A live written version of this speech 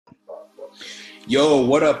Yo,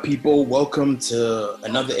 what up, people? Welcome to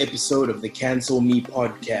another episode of the Cancel Me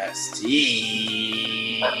podcast.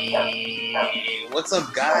 Hey, what's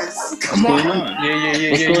up, guys? Come on.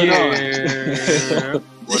 What's going on?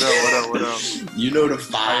 What up? You know the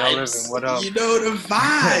vibes. What up? You know the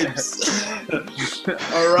vibes.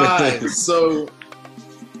 All right. So,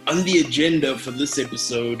 on the agenda for this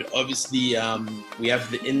episode, obviously, we have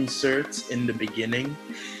the insert in the beginning.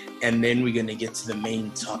 And then we're going to get to the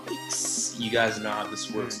main topics. You guys know how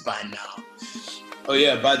this works by now. Oh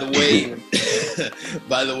yeah, by the way,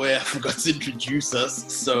 I forgot to introduce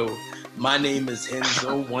us. So my name is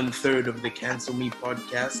Henzo, 1/3 of the Cancel Me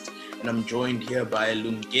podcast. And I'm joined here by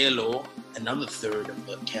Lungelo, another third of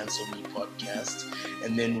the Cancel Me podcast.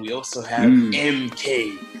 And then we also have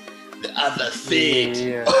MK, the other third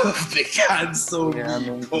of the Cancel Me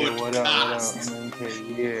podcast. What up? I'm MK,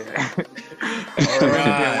 All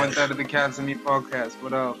right. 1/3 of the Cancel Me podcast.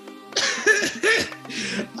 What up?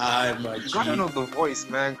 You gotta know the voice,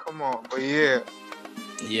 man. Come on, but yeah,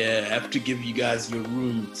 I have to give you guys your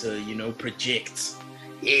room to, project.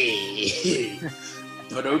 Hey.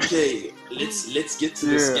 But okay, let's get to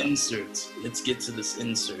this insert.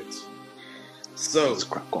 So let's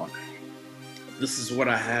crack on. This is what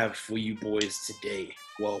I have for you boys today.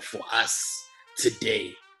 Well, for us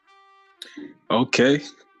today. Okay.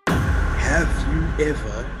 Have you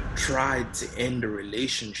ever tried to end a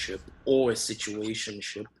relationship or a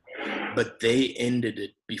situationship, but they ended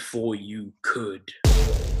it before you could?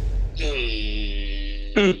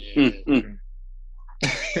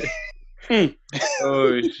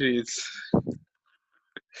 Oh shit.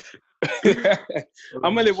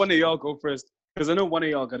 I'm gonna let one of y'all go first, because I know one of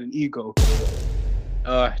y'all got an ego.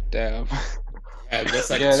 Oh, damn. Yeah, that's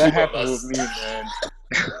like that happened with me, man.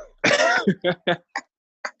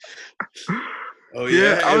 Oh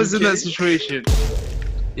yeah, I was in that situation.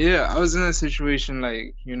 Yeah, I was in that situation,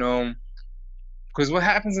 like, because what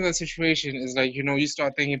happens in that situation is, like, you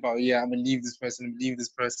start thinking about, I'm gonna leave this person,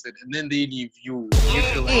 and then they leave you. You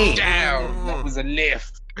feel like, damn, that was a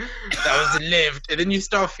lift. And then you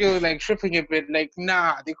start feeling like tripping a bit, like,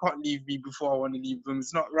 nah, they can't leave me before I want to leave them.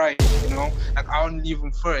 It's not right, Like, I want to leave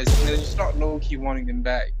them first. And then you start low-key wanting them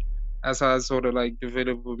back. That's how it sort of, like,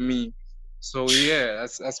 developed with me. So yeah,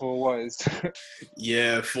 that's what it was.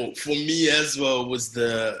 Yeah, for me as well was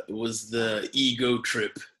the ego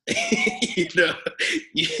trip. You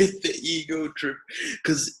hit the ego trip,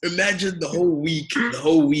 because imagine the whole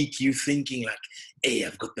week you thinking like, hey,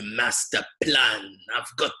 I've got the master plan,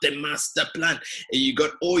 and you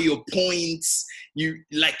got all your points, you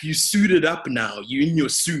suited up now, you're in your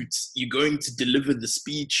suit, you're going to deliver the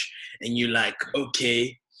speech, and you're like,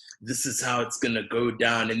 okay, this is how it's gonna go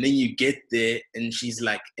down. And then you get there and she's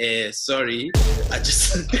like, sorry, I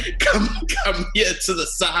just come here to the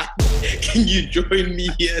side. Can you join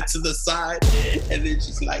me here to the side? And then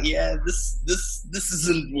she's like, yeah, this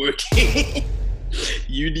isn't working.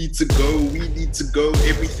 You need to go, we need to go,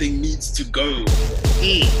 everything needs to go.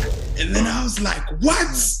 And then I was like,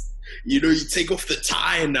 what? You take off the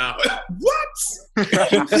tie now. What?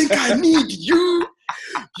 You think I need you?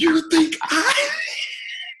 You think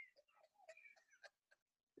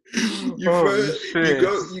you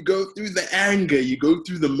go through the anger, you go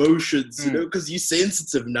through the motions, because you're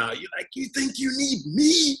sensitive now. You're like, you think you need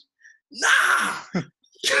me? Nah.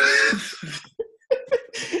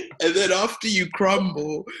 And then after you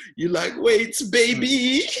crumble, you're like, wait,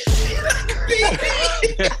 baby.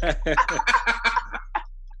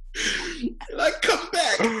 Like, come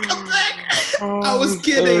back. I was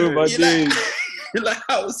kidding. You're like,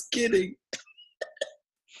 I was kidding.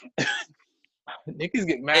 Niggas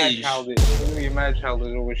get mad childish. Niggas get mad childish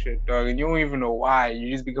over shit, dog, and you don't even know why. You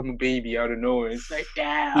just become a baby out of nowhere. It's like,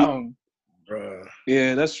 damn, bruh.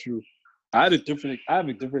 Yeah, that's true. I have a different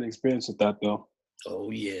experience with that though. Oh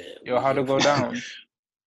yeah. Yo, how'd it go down?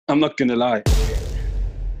 I'm not gonna lie.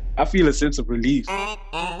 I feel a sense of relief.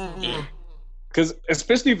 Because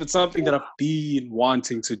especially if it's something that I've been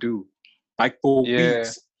wanting to do, like for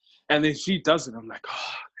weeks, and then she does it, I'm like,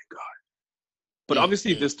 oh. But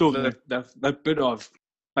obviously, there's still that bit of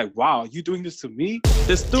like, wow, you doing this to me?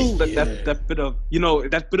 There's still that bit of,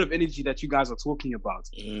 that bit of energy that you guys are talking about.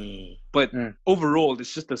 But overall,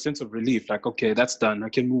 it's just a sense of relief. Like, okay, that's done. I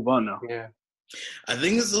can move on now. Yeah. I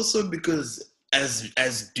think it's also because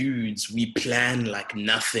as dudes, we plan like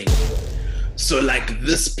nothing. So like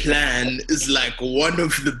this plan is like one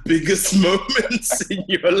of the biggest moments in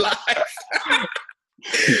your life.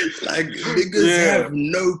 Like niggas have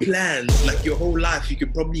no plans. Like your whole life, you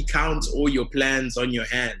can probably count all your plans on your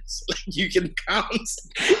hands. Like you can count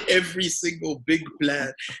every single big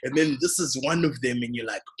plan, and then this is one of them, and you're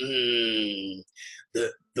like,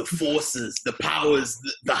 the forces, the powers,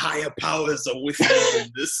 the higher powers are with me in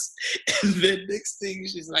this. And then next thing,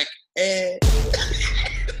 she's like, you're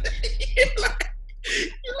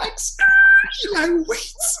like,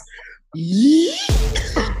 wait, me?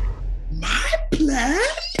 My plan?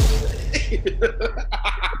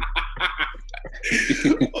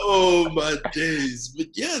 Oh my days. But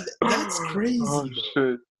yeah, that's crazy. Oh,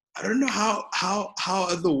 shit. I don't know how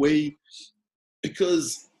other way,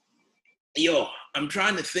 because I'm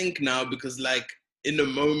trying to think now, because like in the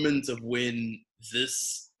moment of when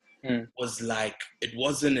this was like, it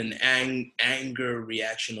wasn't an anger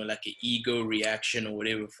reaction or like an ego reaction or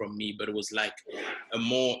whatever from me, but it was like a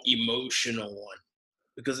more emotional one.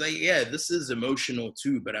 Because like, yeah, this is emotional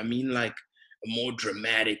too, but I mean like a more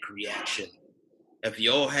dramatic reaction. Have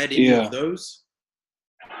y'all had any of those?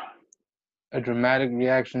 A dramatic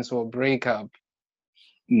reaction to a breakup?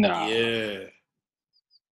 Nah. Yeah.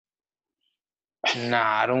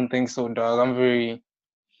 Nah, I don't think so, dog. I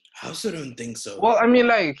also don't think so. Well, I mean,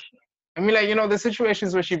 like, you know, the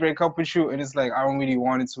situations where she break up with you and it's like, I don't really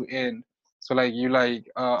want it to end. So like, you like,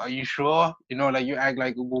 are you sure? You know, like you act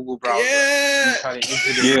like a Google browser. Yeah. You try to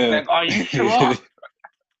exit it. Like, are you sure?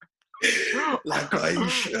 Like, are you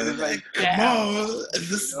sure? Like, come on,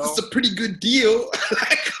 this is a pretty good deal.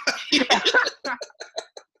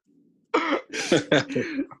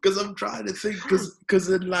 Because I'm trying to think, because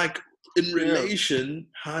in like, in relation,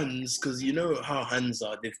 Huns, because you know how Huns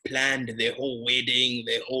are, they've planned their whole wedding,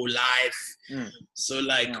 their whole life. So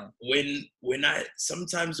like when I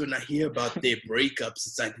hear about their breakups,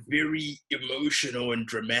 it's like very emotional and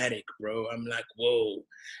dramatic, bro. I'm like, whoa.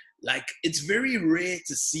 Like it's very rare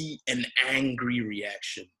to see an angry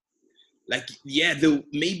reaction. Like, yeah, they'll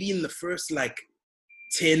maybe in the first like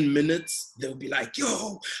 10 minutes, they'll be like,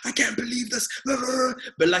 yo, I can't believe this.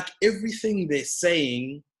 But like everything they're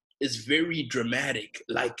saying is very dramatic.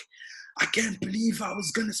 Like, I can't believe I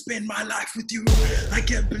was gonna spend my life with you. I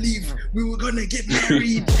can't believe we were gonna get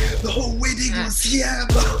married. The whole wedding was here.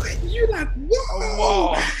 And you're like,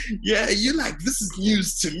 whoa. Yeah, you're like, this is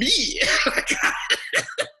news to me.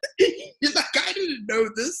 You're like, I didn't know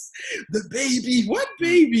this. The baby, what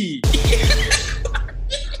baby?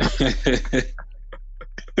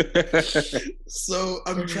 So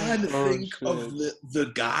I'm trying to think of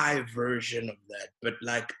the guy version of that, but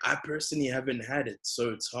like I personally haven't had it,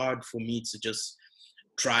 so it's hard for me to just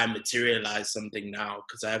try and materialize something now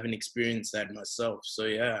because I haven't experienced that myself. So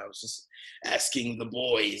yeah, I was just asking the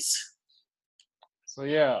boys. So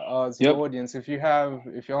yeah, to the audience, if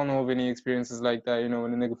y'all know of any experiences like that, you know,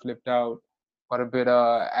 when a nigga flipped out, got a bit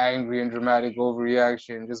angry and dramatic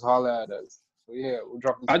overreaction, just holler at us. So yeah, we'll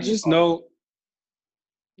drop this. I just know.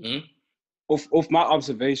 Of my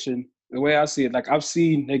observation, the way I see it, like I've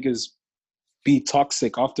seen niggas be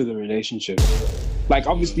toxic after the relationship. Like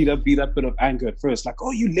obviously there'll be that bit of anger at first, like, oh,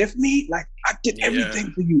 you left me? Like I did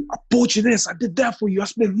everything for you. I bought you this, I did that for you, I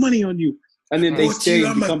spent money on you. And then they stay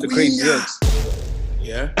and become the crazy ex.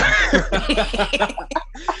 Yeah.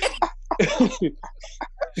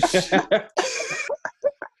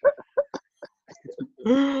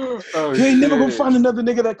 You ain't never gonna find another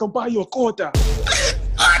nigga that can buy you a quarter.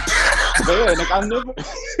 But yeah, like I never.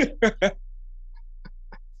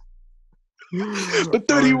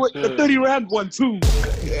 the 30 rand one too.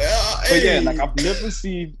 Yeah, but yeah, like I've never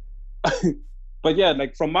seen. But yeah,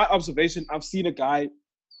 like from my observation, I've seen a guy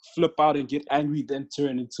flip out and get angry, then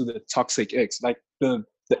turn into the toxic ex, like the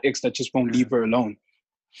ex that just won't leave her alone.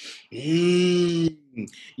 You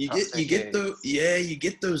get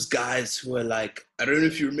those guys who are like, I don't know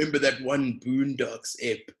if you remember that one Boondocks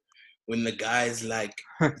ep when the guy's like,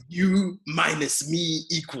 you minus me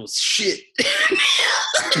equals shit.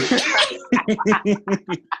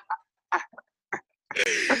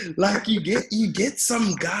 Like you get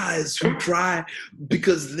some guys who try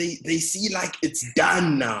because they see like it's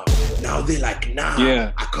done now. Now they're like, nah,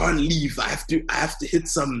 I can't leave. I have to hit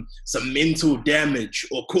some mental damage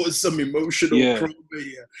or cause some emotional trauma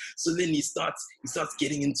here. So then he starts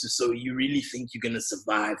getting into, so you really think you're gonna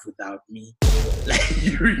survive without me? Like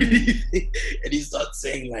you really think? And he starts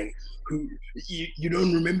saying like, you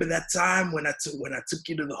don't remember that time when I took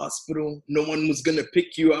you to the hospital? No one was gonna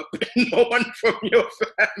pick you up. No one from your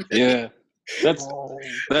family. Yeah, that's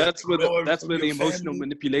where the emotional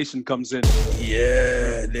manipulation comes in.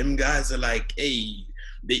 Yeah, them guys are like, hey,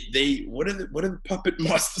 they what are the puppet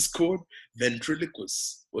masters called?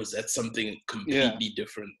 Ventriloquists. Or is that something completely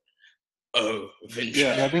different? Oh, ventriloquist.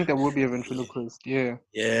 Yeah, I think that would be a ventriloquist. Yeah.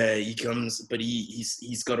 Yeah, he comes, but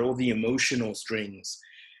he's got all the emotional strings,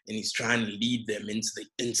 and he's trying to lead them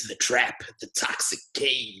into the trap, the toxic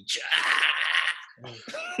cage.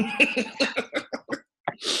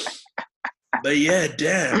 But yeah,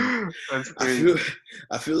 damn. That's crazy.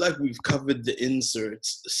 I feel like we've covered the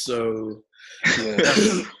inserts. So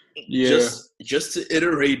Yeah. just to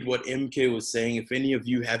iterate what MK was saying, if any of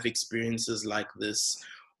you have experiences like this,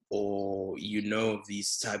 or you know of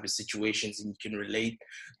these type of situations and you can relate,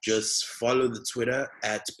 just follow the Twitter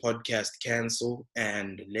at Podcast Cancel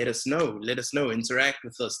and let us know. Interact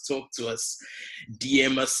with us, talk to us,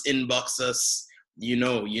 DM us, inbox us. You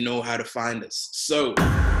know how to find us. So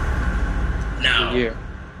now,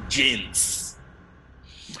 gents,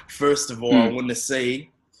 first of all, I want to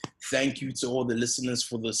say thank you to all the listeners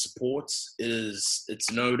for the support.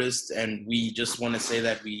 It's noticed, and we just want to say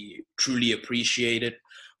that we truly appreciate it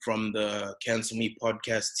from the Cancel Me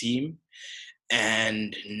podcast team.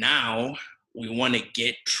 And now we want to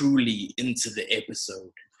get truly into the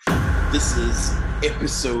episode. This is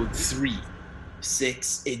episode 3,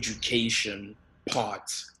 Sex Education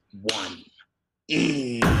Part 1.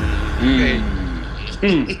 Okay.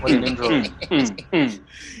 What an intro.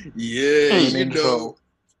 Yeah,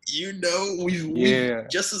 you know, we've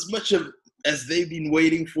just as much as they've been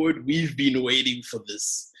waiting for it, we've been waiting for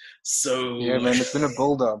this. So yeah, man, it's been a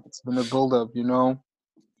build-up. You know.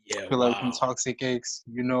 Yeah, I feel like in Toxic Cakes,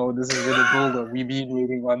 you know, this has been a build-up. We've been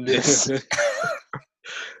waiting on this.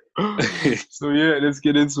 So yeah, let's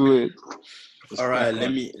get into it. All right,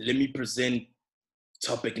 let me present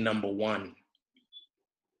topic number 1.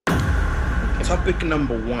 Topic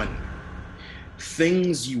number 1: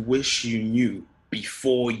 things you wish you knew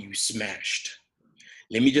before you smashed.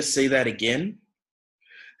 Let me just say that again.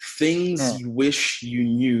 Things you wish you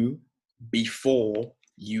knew before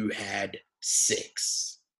you had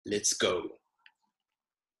sex. Let's go.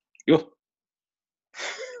 Yo.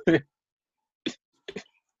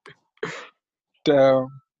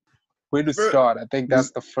 Where to start? I think that's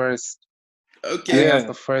the first. Okay. That's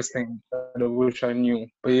the first thing that I wish I knew.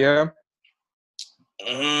 But yeah.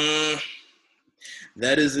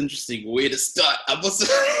 That is interesting. Where to start? I'm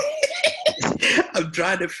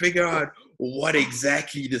trying to figure out what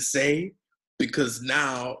exactly to say, because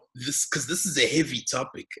now this is a heavy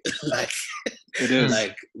topic. Like it is.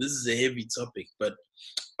 Like this is a heavy topic. But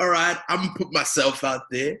all right, I'm gonna put myself out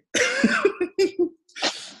there.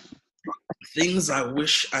 Things I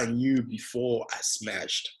wish I knew before I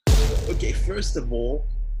smashed. Okay, first of all,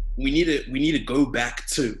 we need to go back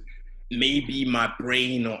to maybe my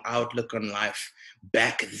brain or outlook on life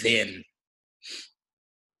back then.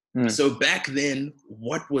 So back then,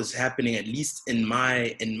 what was happening, at least in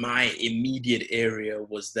my immediate area,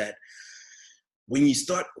 was that when you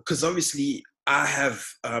start, because obviously I have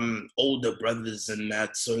older brothers and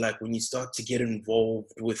that, so like when you start to get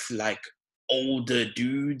involved with like older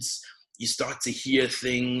dudes, you start to hear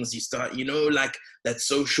things, you start, like that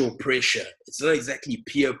social pressure. It's not exactly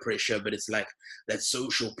peer pressure, but it's like that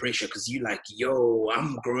social pressure, because you like, yo,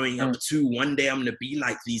 I'm growing up too. One day I'm going to be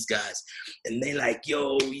like these guys. And they like,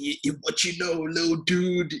 yo, what you know, little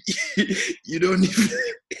dude, you don't even...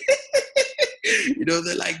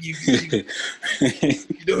 they're like, you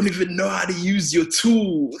don't even know how to use your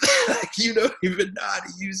tool. Like, you don't even know how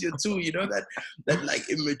to use your tool. That like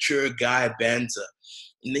immature guy banter.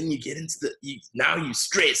 And then you get into now you're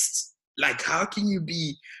stressed. Like, how can you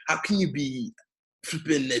be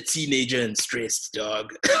flipping a teenager and stressed,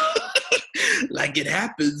 dog? Like, it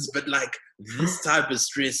happens, but like this type of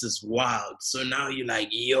stress is wild. So now you're like,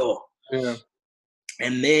 yo. Yeah.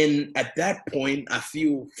 And then at that point, I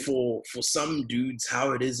feel for some dudes,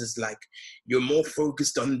 how it is like you're more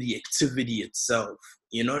focused on the activity itself.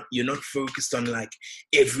 You're not focused on like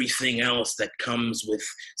everything else that comes with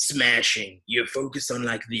smashing. You're focused on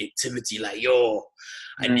like the activity, like, yo,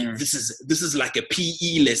 I need, this is like a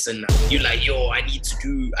PE lesson now. You're like, yo, I need to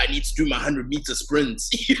do my 100-meter sprints.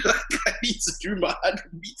 You're like, I need to do my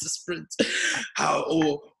 100-meter sprints. How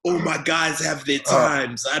all my guys have their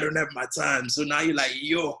times. I don't have my time. So now you're like,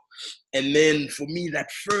 yo. And then for me,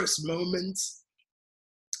 that first moment,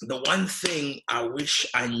 the one thing I wish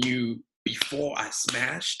I knew before I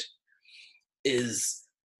smashed is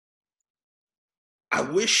I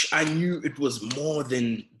wish I knew it was more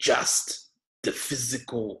than just the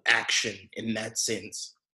physical action in that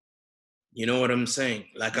sense. You know what I'm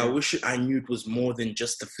saying? Like, I wish I knew it was more than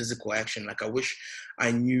just the physical action. Like, I wish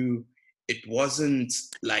I knew it wasn't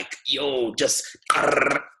like, yo, just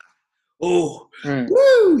oh,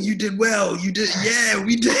 woo, you did well. You did, yeah,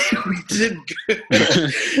 we did good.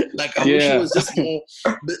 Like, I wish it was just more,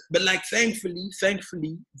 but like, thankfully,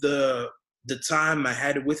 the time I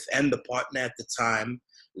had it with and the partner at the time,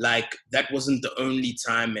 like, that wasn't the only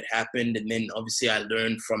time it happened. And then obviously I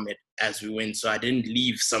learned from it as we went. So I didn't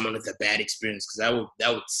leave someone with a bad experience, because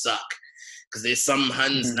that would suck. Because there's some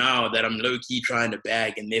huns now that I'm low-key trying to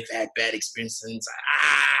bag, and they've had bad experiences, and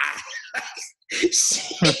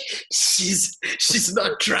it's like, she's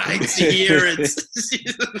not trying to hear it.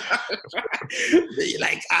 They're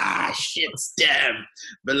like, shit, damn.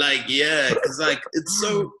 But like, yeah, because like, it's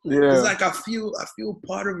so, it's like, I feel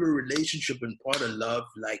part of a relationship and part of love,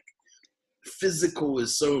 like, physical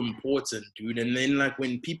is so important, dude. And then like,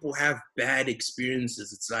 when people have bad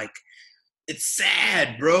experiences, it's like, it's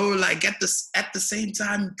sad, bro. Like, at the same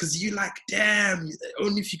time, because you like, damn,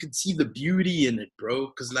 only if you could see the beauty in it, bro.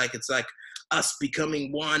 Because like, it's like us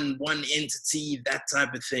becoming one entity, that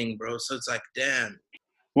type of thing, bro. So it's like, damn.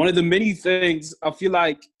 One of the many things, I feel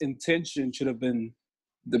like intention should have been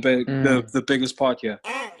the biggest part here.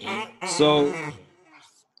 So,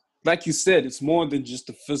 like you said, it's more than just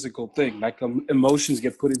a physical thing. Like, emotions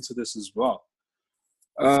get put into this as well.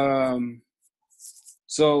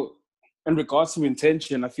 So, in regards to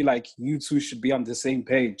intention, I feel like you two should be on the same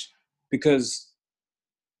page, because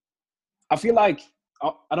I feel like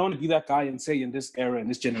I don't want to be that guy and say in this era, in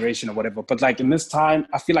this generation or whatever, but like in this time,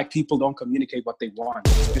 I feel like people don't communicate what they want,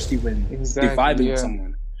 especially when they're vibing with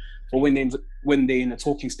someone, or when they're in a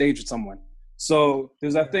talking stage with someone. So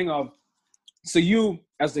there's that thing of, so you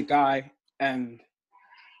as the guy, and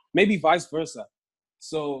maybe vice versa.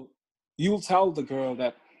 So you'll tell the girl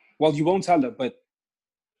that, well, you won't tell her, but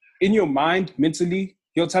in your mind, mentally,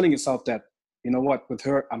 you're telling yourself that, you know what, with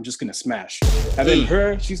her, I'm just going to smash. And then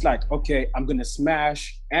her, she's like, okay, I'm going to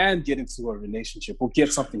smash and get into a relationship or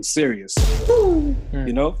get something serious,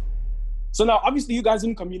 you know? So now, obviously, you guys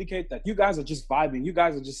didn't communicate that. You guys are just vibing. You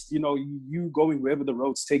guys are just, you know, you going wherever the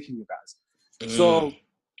road's taking you guys. So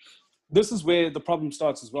this is where the problem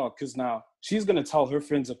starts as well, because now she's going to tell her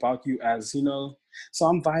friends about you as, you know, so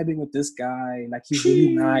I'm vibing with this guy, like, he's really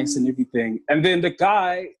nice and everything. And then the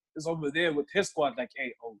guy is over there with his squad, like,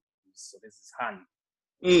 hey, oh, so this is Han.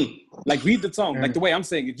 Like, read the tone, like the way I'm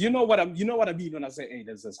saying it. You know what I mean when I say, hey,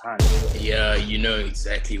 this is Han. Yeah, you know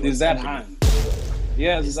exactly what. Is that Han?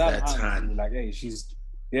 Yeah, is that Han? Like, hey, she's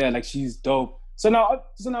dope. So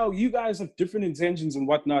now you guys have different intentions and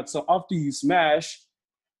whatnot. So after you smash,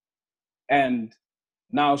 and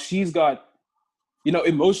now she's got, you know,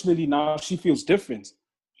 emotionally now she feels different.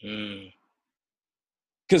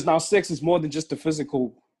 Because now sex is more than just the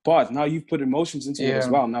physical part. Now you've put emotions into it as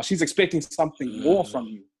well. Now she's expecting something more from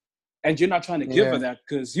you. And you're not trying to give her that,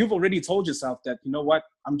 because you've already told yourself that, you know what,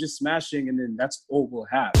 I'm just smashing and then that's all we'll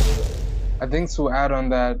have. I think to add on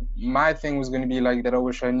that, my thing was going to be like that I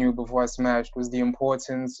wish I knew before I smashed was the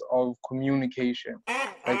importance of communication.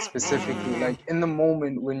 Like, specifically, like in the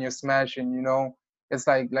moment when you're smashing, you know, it's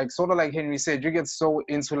like sort of like Henry said, you get so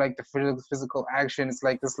into like the physical action. It's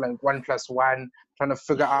like this like 1 + 1, trying to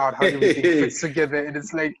figure out how everything fits together. And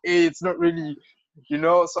it's like, hey, it's not really, you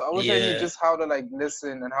know. So I wish I knew just how to like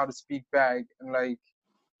listen and how to speak back, and like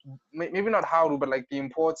maybe not how to, but like the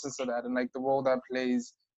importance of that and like the role that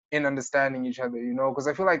plays in understanding each other, you know, because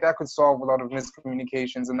I feel like that could solve a lot of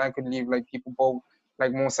miscommunications, and that could leave like people both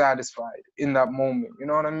like more satisfied in that moment. You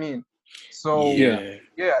know what I mean? So yeah,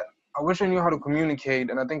 I wish I knew how to communicate,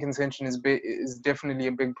 and I think intention is definitely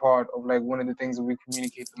a big part of like one of the things that we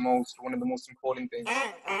communicate the most, one of the most important things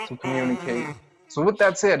to communicate. So with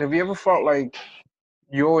that said, have you ever felt like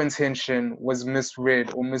your intention was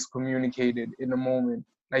misread or miscommunicated in a moment?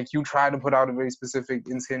 Like, you tried to put out a very specific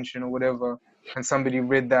intention or whatever, and somebody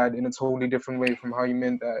read that in a totally different way from how you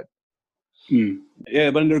meant that.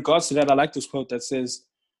 Yeah, but in regards to that, I like this quote that says,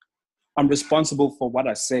 I'm responsible for what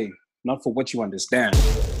I say, not for what you understand.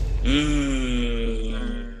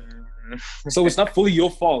 So it's not fully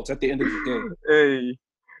your fault at the end of the day. Hey,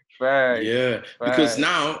 fact. Yeah, because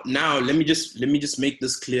now let me just make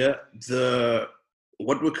this clear.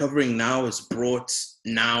 What we're covering now is brought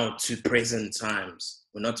now to present times.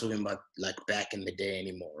 We're not talking about like back in the day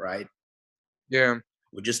anymore, right? Yeah.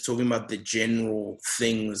 We're just talking about the general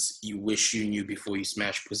things you wish you knew before you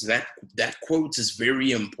smash, because that quote is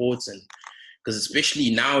very important. Because especially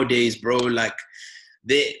nowadays, bro, like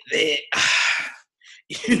they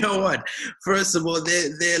you know what? First of all, there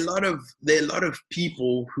are a lot of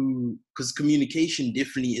people who, because communication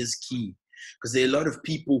definitely is key. Because there are a lot of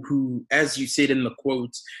people who, as you said in the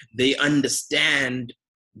quote, they understand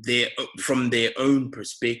from their own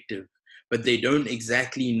perspective, but they don't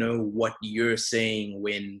exactly know what you're saying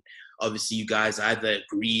when, obviously you guys either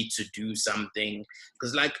agree to do something.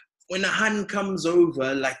 Because like when a hun comes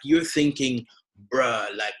over, like you're thinking,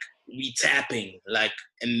 bruh, like we tapping, like,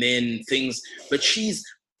 and then things, but she's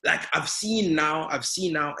like, I've seen now,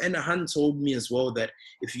 and a hun told me as well that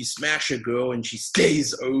if you smash a girl and she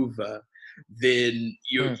stays over, then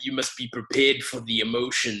you must be prepared for the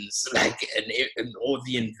emotions, like, and all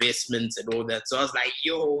the investments and all that. So I was like,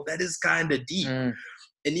 yo, that is kind of deep.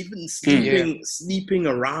 And even sleeping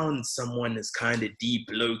around someone is kind of deep,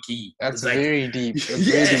 low key. That's like, very deep. That's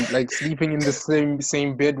very deep. Like sleeping in the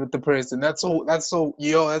same bed with the person. That's so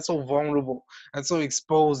vulnerable. That's so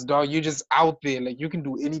exposed, dog. You're just out there. Like you can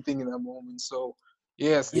do anything in that moment. So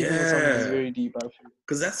yeah, sleeping with someone is very deep, I feel.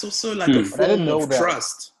 Because that's also like a form of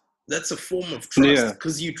trust. That's a form of trust.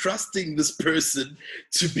 Because you're trusting this person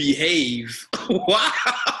to behave. Wow.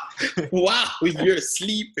 Wow, you're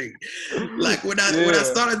sleeping. Like when I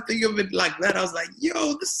started thinking of it like that, I was like,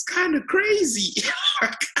 yo, this is kind of crazy.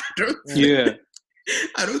 I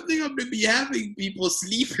don't think I'm gonna be having people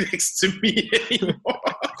sleep next to me anymore.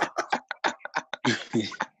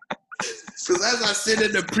 Because as I said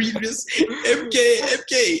in the previous, MK,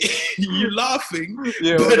 you laughing,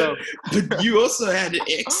 but you also had an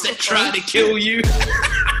ex that tried to kill you.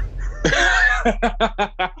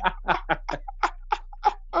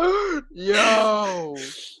 Yo,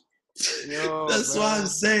 that's why I'm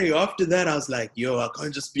saying. After that, I was like, yo, I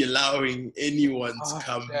can't just be allowing anyone to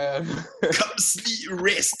come sleep,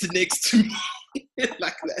 rest next to me.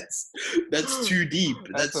 Like that's too deep.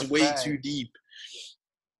 That's way too deep.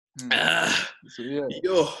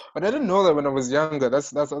 Yo. But I didn't know that when I was younger.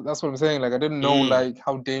 That's what I'm saying. Like I didn't know like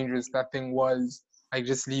how dangerous that thing was. Like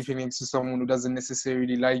just sleeping next to someone who doesn't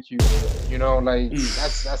necessarily like you. You know, like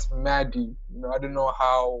that's mad deep. You know, I didn't know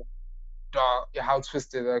how dark, how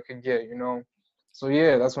twisted that could get. You know, so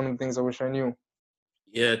yeah, that's one of the things I wish I knew.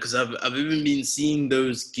 Yeah, because I've even been seeing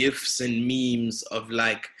those GIFs and memes of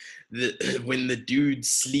like when the dude's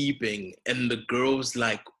sleeping and the girl's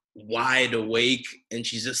like wide awake and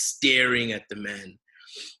she's just staring at the man,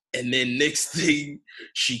 and then next thing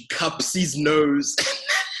she cups his nose.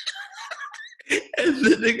 And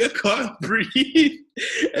the nigga can't breathe.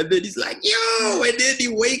 And then he's like, yo! And then he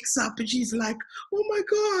wakes up and she's like, oh my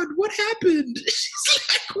God, what happened? She's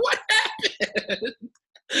like, what happened?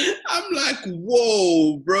 I'm like,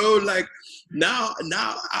 whoa, bro. Like, now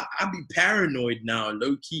I'll be paranoid now,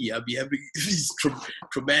 low key. I'll be having these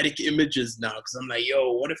traumatic images now because I'm like,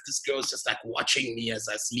 yo, what if this girl's just like watching me as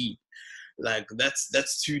I sleep? Like,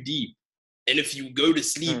 that's too deep. And if you go to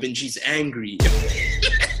sleep and she's angry...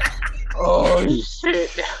 Oh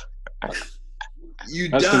shit! You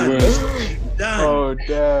done. Done. Oh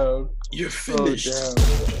damn! You're finished. Oh,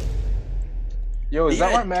 damn. Yo, is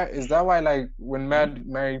that why like when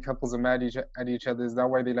married couples are mad at each other? Is that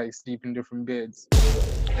why they like sleep in different beds?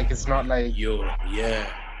 Like it's not like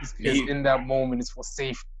It's in that moment, it's for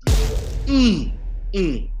safety.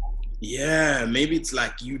 Yeah, maybe it's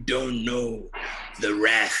like you don't know the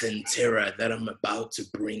wrath and terror that I'm about to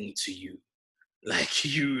bring to you. Like,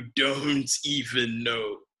 you don't even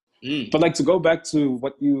know. But like, to go back to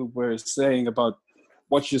what you were saying about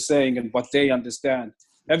what you're saying and what they understand.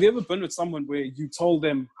 Have you ever been with someone where you told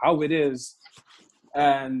them how it is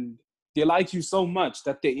and they like you so much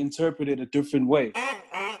that they interpret it a different way?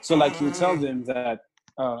 So like, you tell them that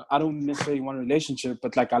I don't necessarily want a relationship,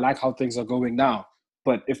 but like, I like how things are going now.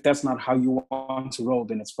 But if that's not how you want to roll,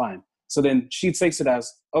 then it's fine. So then she takes it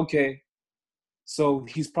as, okay, so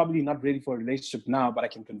he's probably not ready for a relationship now, but I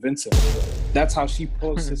can convince him. That's how she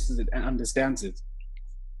processes it and understands it.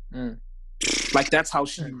 Like, that's how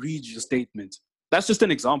she reads your statement. That's just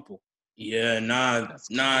an example. Yeah,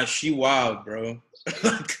 nah, she wild, bro.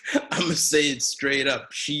 Like, I'm gonna say it straight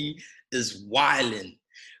up. She is wildin'.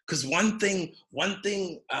 Cause one thing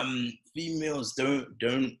females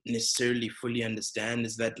don't necessarily fully understand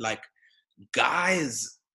is that, like,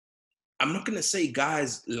 guys, I'm not gonna say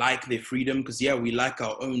guys like their freedom, because we like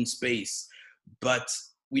our own space, but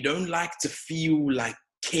we don't like to feel like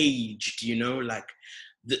caged, you know, like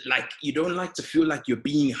you don't like to feel like you're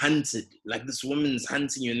being hunted, like this woman's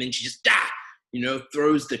hunting you and then she just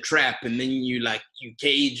throws the trap and then you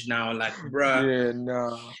cage now, like, bruh. Yeah,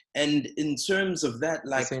 no. And in terms of that,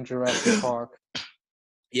 like, this ain't Jurassic Park.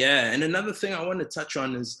 Yeah, and another thing I want to touch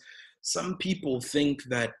on is some people think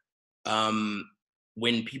that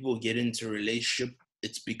when people get into a relationship,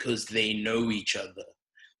 it's because they know each other.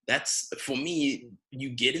 That's, for me, you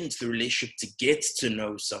get into the relationship to get to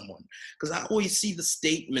know someone. Because I always see the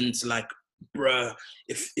statements like, bruh,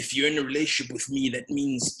 if you're in a relationship with me, that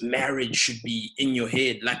means marriage should be in your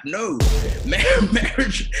head. Like, no,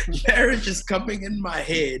 marriage is coming in my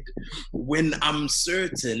head when I'm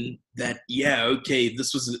certain that, yeah, okay,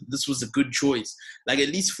 this was a good choice. Like, at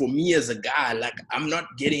least for me as a guy, like, I'm not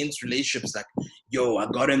getting into relationships like, yo, I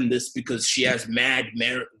got in this because she has mad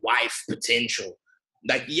wife potential.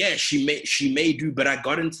 Like, yeah, she may do, but I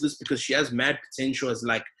got into this because she has mad potential as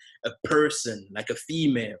like a person, like a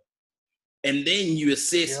female. And then you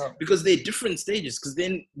assess, because they're different stages. Because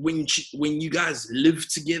then when you guys live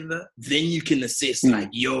together, then you can assess like,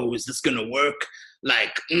 yo, is this gonna work?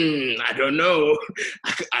 Like, I don't know.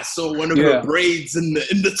 I saw one of her braids in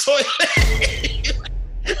the toilet.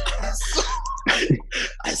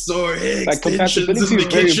 I saw her hair like compatibility is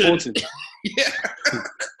very important.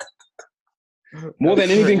 More than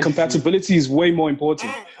anything, compatibility is way more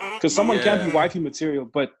important. Because someone can be wifey material,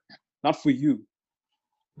 but not for you.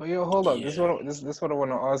 But yo, hold up. This is what I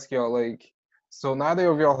want to ask y'all. Like, so neither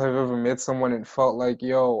of y'all have ever met someone and felt like,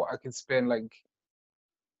 yo, I could spend like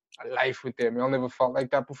a life with them. Y'all never felt like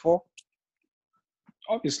that before?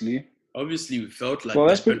 Obviously we felt like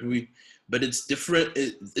that, but it's different.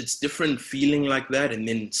 It's different feeling like that, and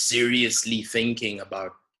then seriously thinking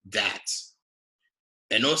about that.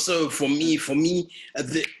 And also for me,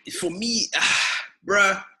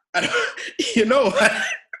 bruh, you know.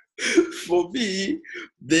 For me,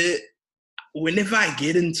 whenever I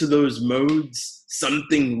get into those modes,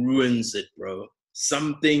 something ruins it, bro.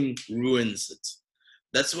 Something ruins it.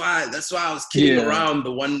 That's why I was kidding around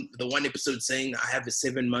the one episode saying I have a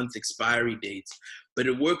 7-month expiry date, but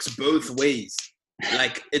it works both ways.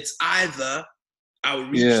 Like, it's either I'll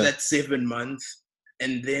reach that 7 month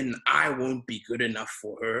and then I won't be good enough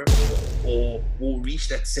for her, or we'll reach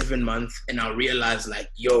that 7 month and I'll realize like,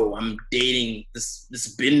 yo, I'm dating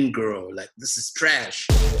this bin girl. Like, this is trash.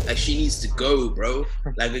 Like, she needs to go, bro.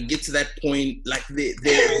 Like, I get to that point. Like, they're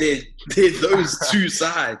those two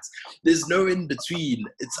sides. There's no in between.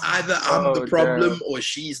 It's either I'm the problem or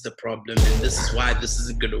she's the problem, and this is why this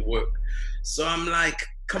isn't gonna work. So I'm like,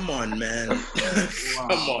 come on, man.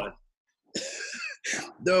 Come on.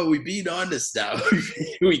 No, we being honest now.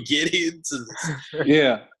 We get into this.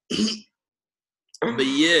 Yeah. But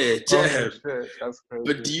yeah, Jam. That's crazy.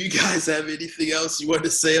 But do you guys have anything else you want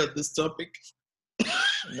to say on this topic?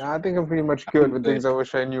 Nah, I think I'm pretty much good with things I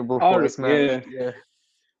wish I knew before this, man. Yeah.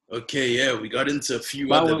 Okay, we got into a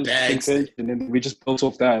few other bags. And then we just built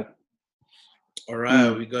off that. All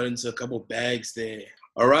right, we got into a couple bags there.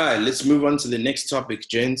 All right, let's move on to the next topic,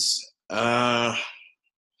 gents.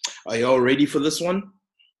 Are y'all ready for this one?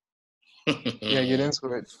 Yeah, get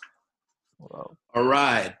into it. Wow. All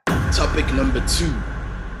right. Topic number 2.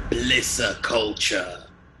 Blesser culture.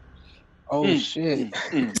 Oh, shit.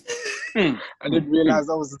 I didn't realize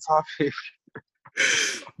that was the topic.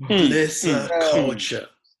 Blesser culture.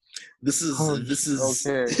 This is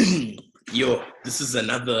okay. Yo, this is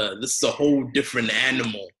a whole different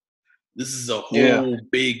animal. This is a whole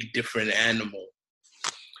big different animal.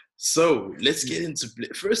 So let's get into,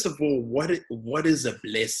 first of all, what is a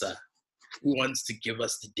blesser? Who wants to give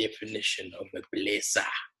us the definition of a blesser?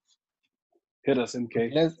 Hit us,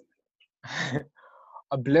 MK.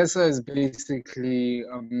 A blesser is basically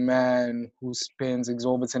a man who spends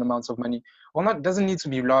exorbitant amounts of money. Well, doesn't need to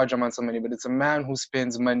be large amounts of money, but it's a man who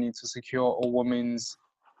spends money to secure a woman's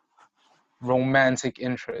romantic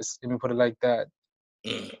interest. Let me put it like that.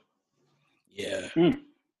 Yeah.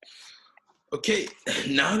 Okay,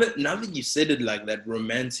 now that you said it like that,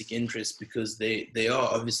 romantic interest, because they are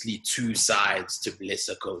obviously two sides to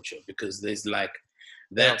blesser culture, because there's like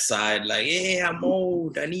that side, like, hey, I'm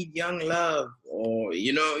old, I need young love, or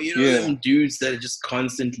you know them dudes that are just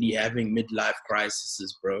constantly having midlife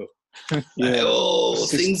crises, bro. Like, oh,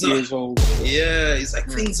 60 years old. Yeah, he's like,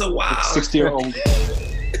 things are wild. 60-year-old.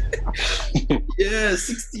 Yeah,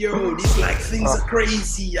 60-year-old. He's like, things are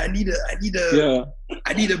crazy. I need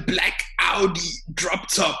a black Audi drop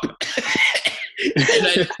top.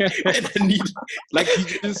 and I need, like,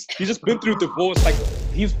 he's just been through divorce. Like,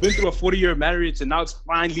 he's been through a 40-year marriage, and now it's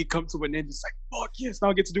finally come to an end. It's like, fuck yes,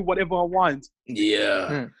 now I get to do whatever I want.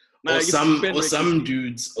 Yeah. Or some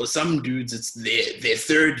dudes, it's their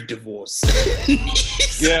third divorce.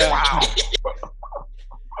 Yeah. Wow.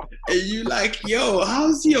 And you like, yo,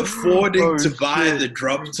 how's he affording to buy the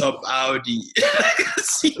drop top Audi?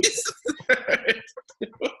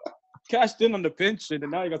 Cashed in on the pension,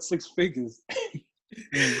 and now you got 6 figures.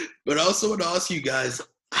 But I also want to ask you guys,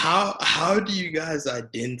 how do you guys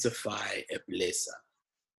identify a blesser?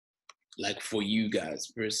 Like, for you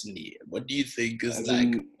guys personally, what do you think is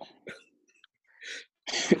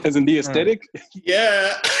as in the aesthetic?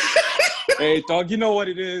 Yeah. Hey, dog, you know what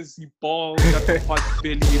it is. You bald, got the hot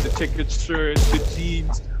belly, the checkered shirts, the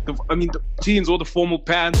jeans. The jeans or the formal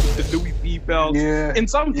pants with the Louis V belts. Yeah. In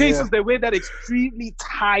some cases, they wear that extremely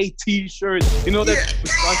tight T-shirt. You know, that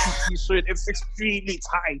Versace T-shirt. It's extremely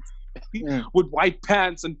tight with white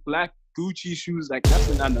pants and black Gucci shoes. Like, that's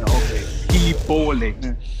another, okay. He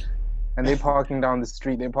bowling. And they parking down the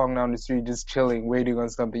street. They're parking down the street, just chilling, waiting on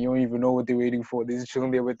something. You don't even know what they're waiting for. They're just chilling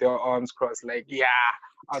there with their arms crossed, like, yeah,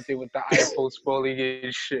 out there with the iPhone scrolling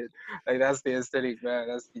and shit. Like, that's the aesthetic, man.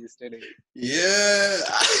 That's the aesthetic. Yeah.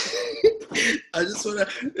 I just wanna.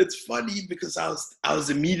 It's funny because I was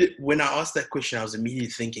immediate when I asked that question. I was immediately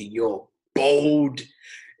thinking, yo, bold,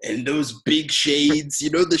 and those big shades. You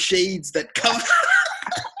know, the shades that come.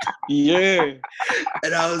 Yeah.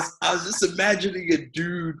 And I was just imagining a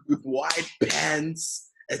dude with white pants,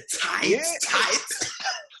 a tight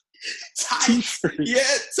T-shirt.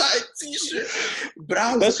 tight t-shirt.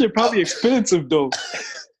 But that shit probably expensive though.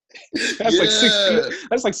 That's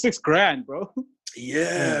like $6,000, bro.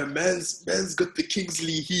 Yeah, man's got the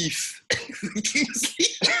Kingsley Heath. The Kingsley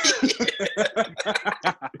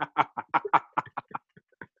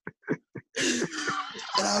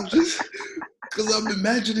And I'm just, because I'm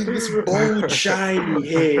imagining this bold, shiny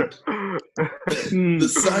head, the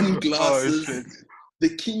sunglasses, the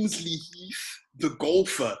Kingsley Heath, the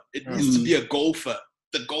golfer. It needs to be a golfer.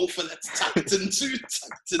 The golfer that's tucked into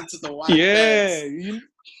the white pants.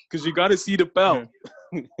 Because you got to see the belt.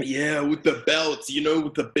 Yeah, with the belt, you know,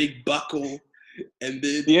 with the big buckle. And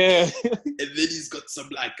then and then he's got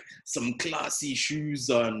some classy shoes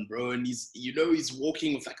on, bro. And he's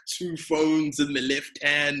walking with like 2 phones in the left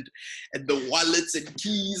hand and the wallets and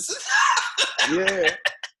keys. Yeah.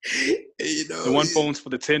 And, you know, the one phone's for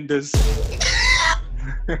the tenders.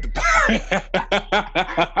 The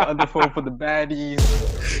other phone for the baddies.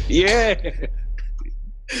 Yeah.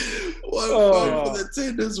 One phone for the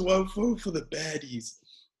tenders, one phone for the baddies.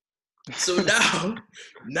 So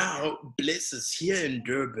now, bless us, here in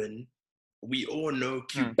Durban, we all know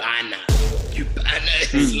Cubana.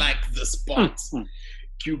 Cubana is like the spot.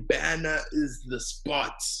 Cubana is the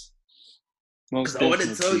spot. Because I want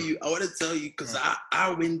to tell you, because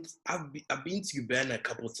I've been to Cubana a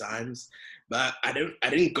couple times, but I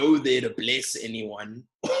didn't go there to bless anyone.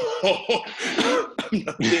 I'm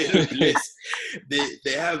not there to bless.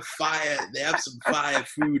 They have some fire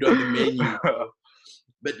food on the menu, bro.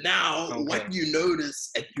 But now, what you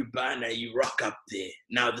notice at Cubana, you rock up there.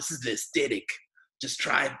 Now, this is the aesthetic. Just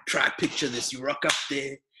try picture this. You rock up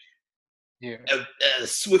there. Yeah. A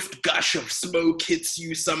swift gush of smoke hits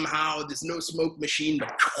you somehow. There's no smoke machine,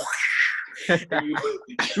 but and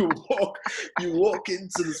you walk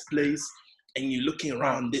into this place and you're looking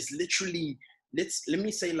around. There's literally, let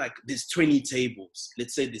me say like there's 20 tables.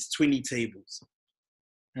 Let's say there's 20 tables.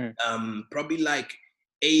 Probably like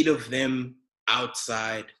 8 of them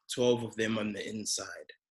outside, 12 of them on the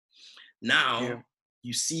inside. Now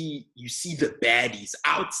you see the baddies.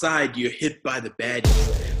 Outside, you're hit by the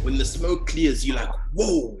baddies. When the smoke clears, you're like,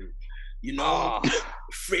 whoa, you know,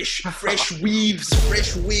 fresh weaves,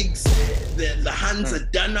 fresh wigs. The hands are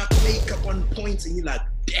done up, makeup on point, and you're like,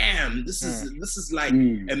 damn, this is like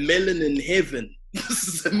a melon in heaven. This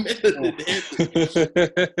is a melon in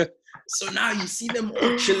heaven. So now you see them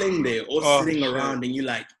all chilling there, all sitting around, and you're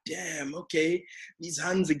like, damn, okay, these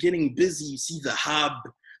hands are getting busy. You see the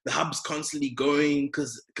hub's constantly going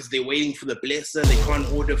because they're waiting for the blesser. They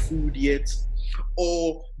can't order food yet,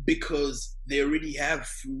 or because they already have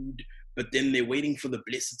food, but then they're waiting for the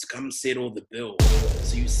blesser to come settle the bill.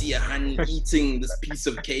 So you see a hand eating this piece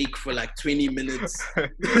of cake for like 20 minutes.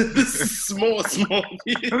 This is small.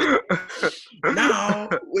 Now,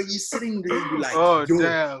 when you're sitting there, you're like, oh, yo,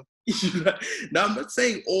 damn. Now I'm not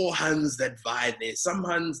saying all hands that vibe there. Some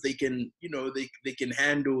hands they can, you know, they can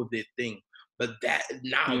handle their thing. But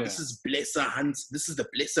this is Blesser hands. This is the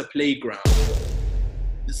Blesser playground.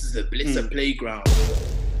 This is the Blesser playground.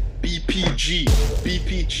 BPG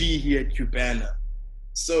here at Cubana.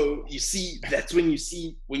 So you see, that's when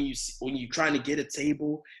you're trying to get a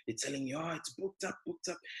table, they're telling you, oh, it's booked up.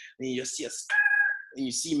 And you see and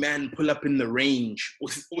you see man pull up in the range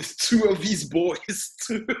with 2 of these boys.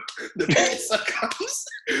 The blesser comes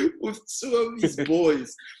with 2 of these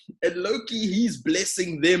boys. And Loki, he's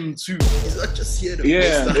blessing them too. He's not just here to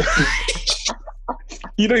bless them.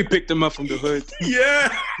 You know he picked them up from the hood. Yeah.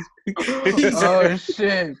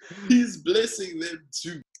 Shit. He's blessing them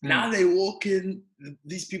too. Now they walk in,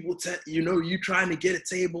 these people, you trying to get a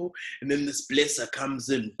table, and then this blesser comes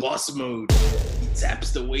in, boss mode. He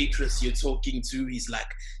taps the waitress you're talking to. He's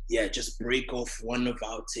like, yeah, just break off one of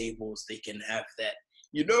our tables. They can have that.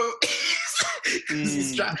 You know? Because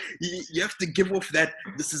he's trying. You have to give off that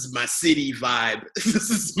this is my city vibe. This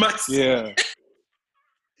is my city. Yeah.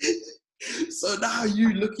 So now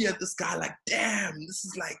you looking at this guy like, damn, this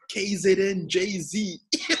is like KZN Jay-Z.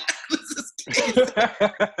 This is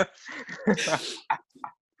KZN.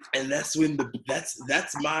 And that's when that's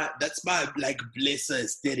my like blesser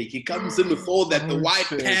aesthetic. He comes in with all that, the white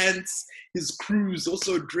pants, his crew's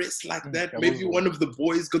also dressed like that. Maybe one of the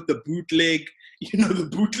boys got the bootleg, the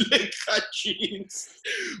bootleg cut jeans.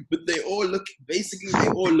 But they all look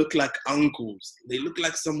like uncles. They look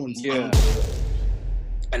like someone's uncle.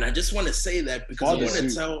 And I just want to say that because I want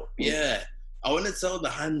to tell the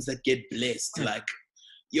Huns that get blessed, like,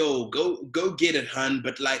 yo, go get it, Hun,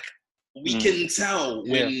 but like, we can tell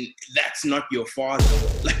when that's not your father.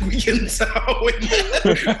 Like, we can tell when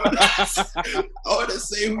I want to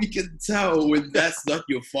say we can tell when that's not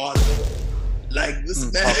your father. Like,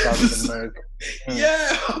 this man. Hop out the Merc.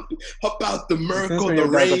 Hop out the Merc or the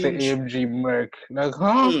range. Got the AMG Merc. Like,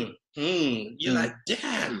 huh? You're like,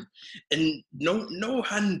 damn. And no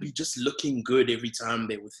Hun be just looking good every time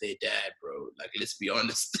they with their dad, bro. Like, let's be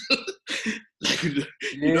honest. Like,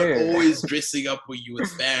 you're not always dressing up when you with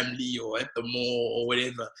family or at the mall or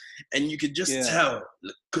whatever. And you can just tell,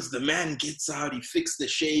 because the man gets out, he fixed the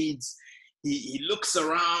shades, he looks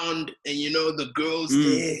around, and the girl's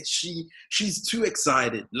there. She's too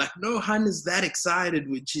excited. Like, no Hun is that excited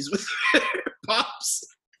when she's with her pops.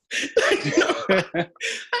 Oh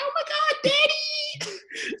my God, daddy!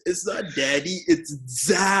 It's not daddy, it's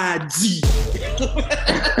zaddy.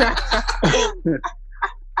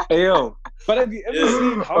 Hey, yo, but have you ever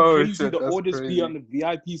seen how crazy the orders be on the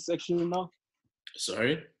VIP section now?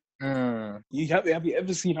 Sorry? Have you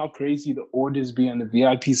ever seen how crazy the orders be on the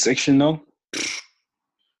VIP section now?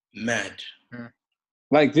 Mad.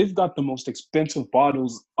 Like, they've got the most expensive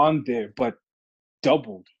bottles on there, but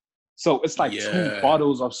doubled. So it's like 2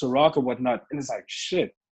 bottles of Ciroc or whatnot, and it's like,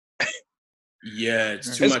 shit. Yeah,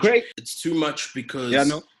 it's too much. Great. It's too much because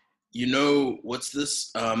what's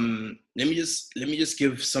this? Let me just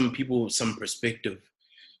give some people some perspective.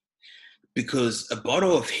 Because a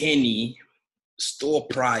bottle of Henny store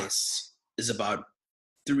price is about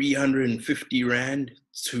 350 Rand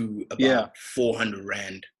to about 400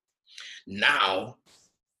 Rand. Now,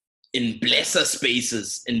 in blesser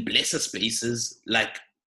spaces, like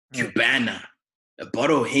Cubana, a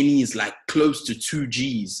bottle of Henny is like close to 2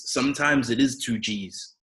 Gs. Sometimes it is 2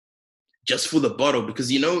 Gs just for the bottle,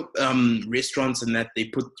 because restaurants and that, they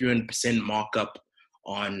put 300% markup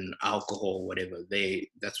on alcohol, whatever.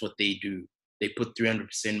 That's what they do. They put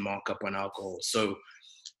 300% markup on alcohol. So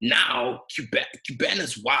now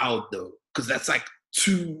Cubana's wild though, because that's like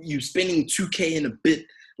you're spending 2K and a bit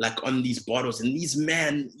like on these bottles, and these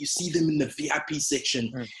men, you see them in the VIP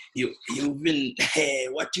section. He'll even, hey,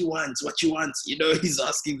 what you want? He's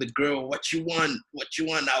asking the girl, what you want?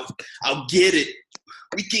 I'll get it.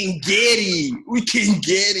 We can get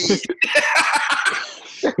it.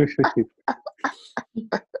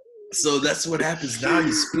 So that's what happens now.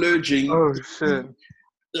 He's splurging. Oh shit!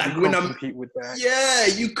 Like, you when can't I'm compete with that. Yeah,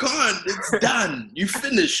 you can't. It's done. You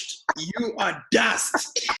finished. You are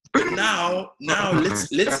dust. But now let's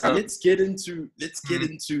get into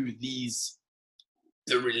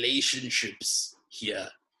the relationships here,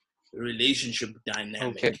 the relationship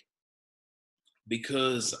dynamic. Okay.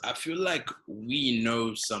 Because I feel like we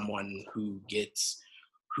know someone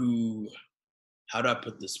how do I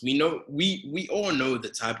put this? We all know the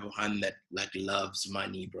type of Hun that like loves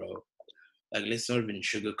money, bro. Like, let's not even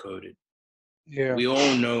sugarcoat it. Yeah. We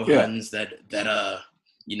all know Huns that are,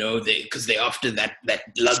 because they're after that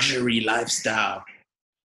luxury lifestyle.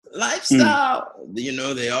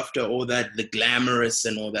 They're after all that, the glamorous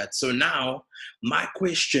and all that. So now my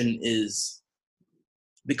question is,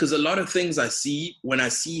 because a lot of things I see, when I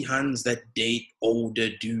see Huns that date older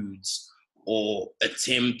dudes or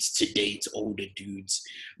attempt to date older dudes,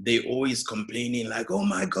 they always complaining like, oh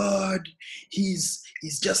my God, he's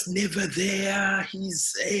just never there.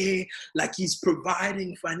 He's he's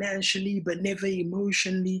providing financially but never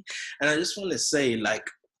emotionally. And I just want to say, like,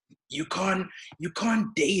 you can't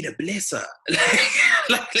date a blesser.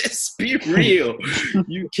 Like, let's be real.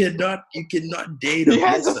 You cannot date a blesser. He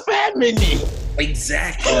has a family.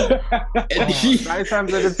 Exactly. And 9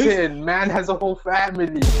 times out of 10, man has a whole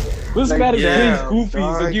family. This man is being goofy.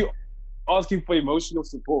 Like, you asking for emotional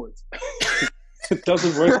support. It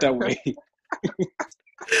doesn't work that way.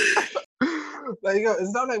 Like,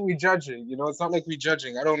 it's not like we judging, it's not like we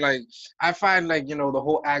judging. I find like, the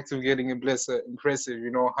whole act of getting a blesser impressive.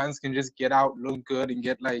 Huns can just get out, look good, and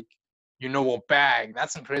get like, a bag.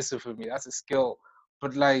 That's impressive for me. That's a skill.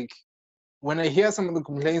 But like, when I hear some of the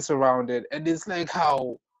complaints around it, and it's like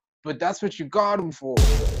how, but that's what you got him for.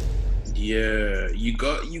 Yeah, you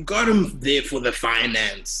got him there for the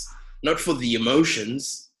finance, not for the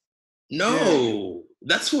emotions. No,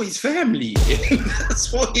 that's for his family. That's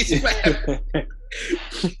for his family.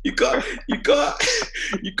 You can't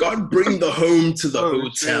bring the home to the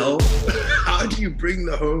hotel. Shit. How do you bring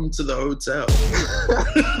the home to the hotel?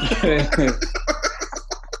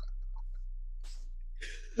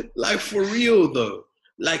 Like, for real though.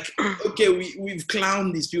 Like, okay, we've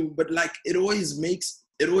clowned these people, but like it always makes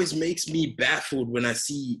me baffled when I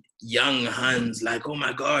see young Hans like, oh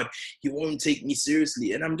my God, he won't take me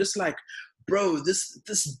seriously. And I'm just like, bro, this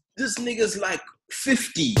nigga's like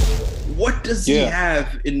 50. What does he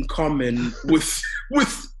have in common with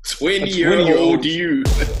 20-year-old you?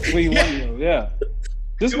 21-year-old, yeah.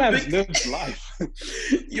 This man has lived life.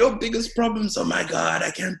 Your biggest problems, oh my God,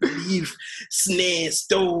 I can't believe Snare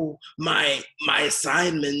stole my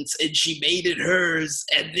assignments and she made it hers.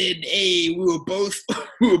 And then, hey, we were both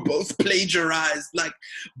plagiarized. Like,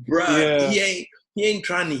 bruh, he ain't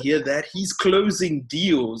trying to hear that. He's closing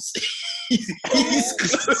deals. He's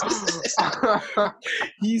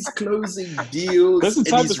closing deals. That's the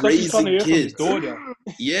type of stuff he's trying to hear from his daughter.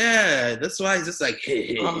 Yeah, that's why he's just like,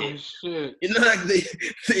 hey. Oh shit. You know, like they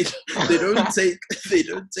don't take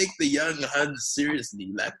the young Hans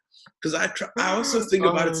seriously. Like, because I also think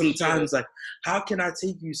about it sometimes. Like, how can I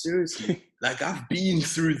take you seriously? Like, I've been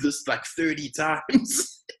through this like 30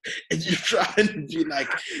 times, and you're trying to be like,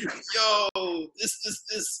 yo,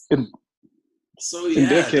 this. So yeah,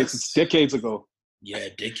 decades ago. Yeah,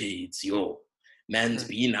 decades. Yo, man's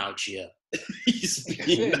been out here. He's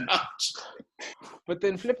been out. But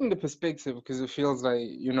then flipping the perspective, because it feels like,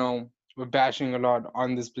 you know, we're bashing a lot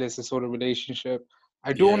on this blessed sort of relationship.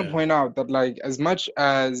 I do want to point out that, like, as much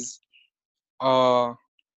as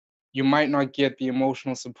you might not get the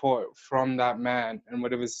emotional support from that man and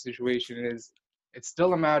whatever the situation is, it's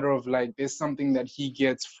still a matter of, like, there's something that he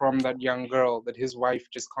gets from that young girl that his wife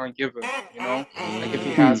just can't give him, you know? Like, if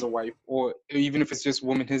he has a wife, or even if it's just a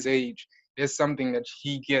woman his age, there's something that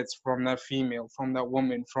he gets from that female, from that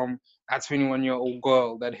woman, from that 21-year-old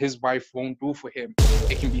girl that his wife won't do for him.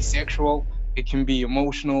 It can be sexual, it can be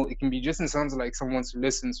emotional, it can be just in terms of like someone to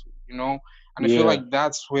listen to, you know? And I feel like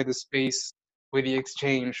that's where the space, where the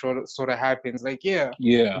exchange sort of happens. Like, the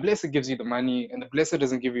blesser gives you the money, and the blesser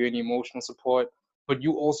doesn't give you any emotional support, but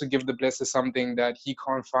you also give the blesser something that he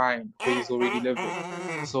can't find where he's already living.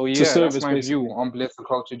 So yeah, that's my view on blesser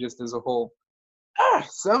culture just as a whole.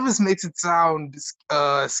 Service makes it sound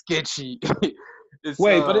sketchy.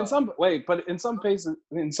 But in some places,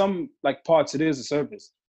 in some like parts, it is a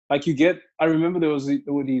service. Like you get, I remember there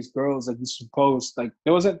were these girls that used to post, like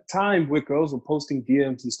there was a time where girls were posting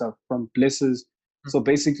DMs and stuff from blessers. So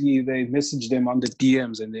basically they message them on the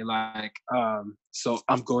DMs and they're like, so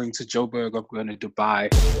I'm going to Joburg, I'm going to Dubai.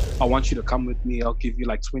 I want you to come with me. I'll give you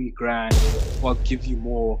like 20 grand, or I'll give you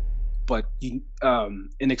more. But you,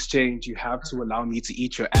 in exchange, you have to allow me to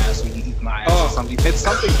eat your ass when you eat my ass or something. It's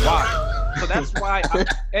something wild. So that's why,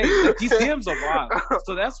 these DMs are wild.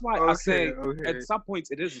 So that's why I say at some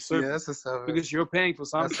points it is a service. Yeah, that's a service. Because you're paying for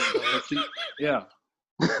something. Yeah.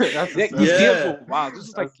 That's these DMs were wild. This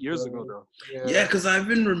is like years ago though. Yeah, because I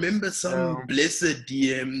even remember some blessed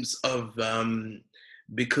DMs of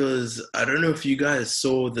because I don't know if you guys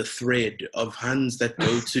saw the thread of Huns that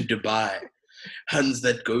go to Dubai. Huns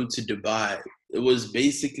that go to Dubai. It was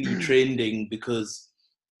basically trending because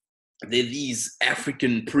they're these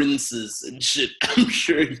African princes and shit. I'm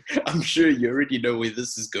sure you already know where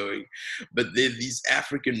this is going, but they're these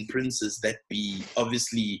African princes that be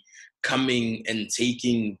obviously coming and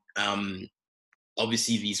taking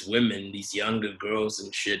obviously these women, these younger girls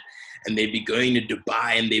and shit, and they'd be going to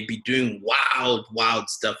Dubai and they'd be doing wild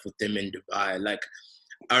stuff with them in Dubai. Like,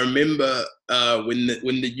 I remember when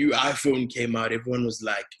the new iPhone came out, everyone was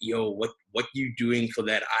like, yo, what you doing for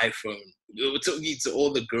that iPhone? We were talking to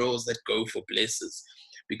all the girls that go for blessers.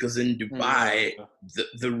 Because in Dubai,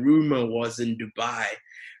 the rumor was in Dubai,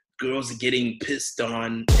 girls are getting pissed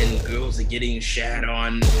on and girls are getting shat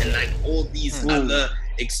on and like all these other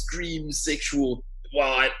extreme sexual,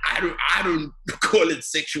 well, I don't call it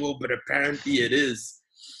sexual, but apparently it is.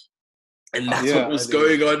 And that's what was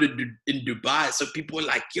going on in Dubai. So people were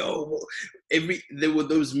like, yo, there were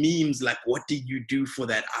those memes like, what did you do for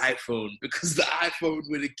that iPhone? Because the iPhone,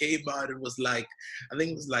 when it came out, it was like, I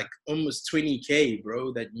think it was like almost 20K,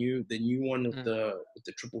 bro. The new one with the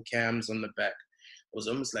triple cams on the back. It was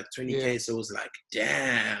almost like 20K. So it was like,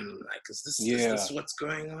 damn, like, is this what's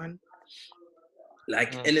going on?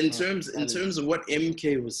 Like, and in terms of what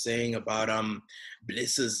MK was saying about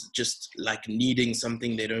blessers just like needing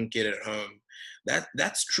something they don't get at home,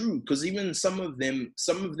 that's true, because even some of them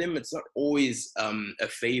it's not always a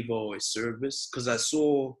favor or a service. Because I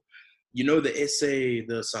saw, you know, the essay,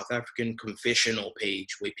 the South African confessional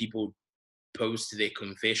page where people post their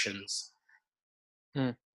confessions.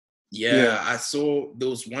 Yeah, I saw there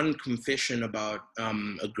was one confession about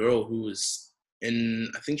a girl who was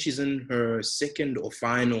I think she's in her second or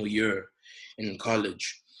final year in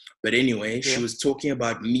college. But anyway, she was talking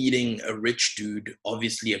about meeting a rich dude,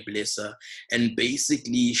 obviously a blesser, and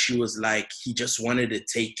basically she was like, he just wanted to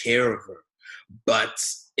take care of her. But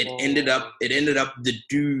it ended up the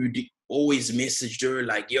dude always messaged her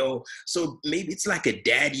like, yo, so maybe it's like a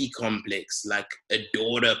daddy complex, like a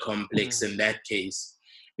daughter complex in that case.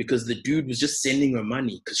 Because the dude was just sending her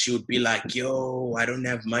money, because she would be like, yo, I don't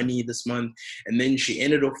have money this month. And then she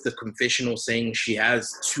ended off the confessional saying she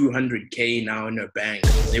has 200K now in her bank.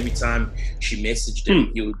 Because every time she messaged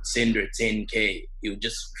him, he would send her 10K. He would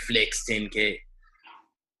just flex 10K.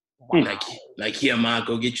 Like, here, Ma,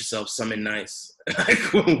 go get yourself something nice. Like,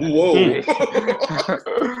 whoa.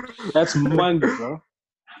 That's money, bro.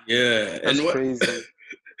 Yeah. That's and crazy.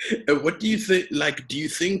 What do you think? Like, do you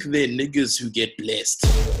think they're niggas who get blessed?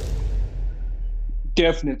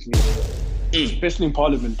 Definitely. Especially in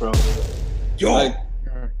Parliament, bro. Yo. Like,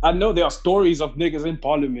 I know there are stories of niggas in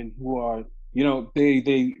Parliament who are, you know,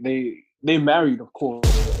 they married, of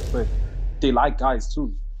course, but they like guys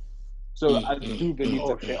too. So I do believe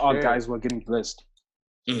that there are guys who are getting blessed.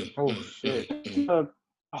 Oh shit. I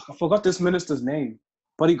forgot this minister's name,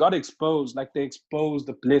 but he got exposed. Like, they exposed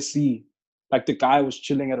the blessee. Like, the guy was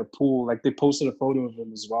chilling at a pool. Like, they posted a photo of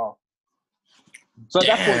him as well. So at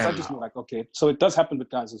that point, I just knew, like, okay, so it does happen with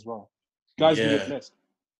guys as well. Guys do get blessed.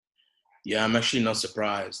 Yeah, I'm actually not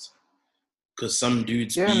surprised, because some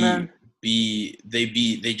dudes they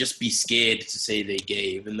just be scared to say they're gay,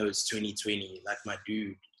 even though it's 2020. Like, my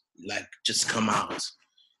dude, like, just come out.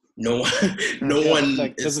 No one.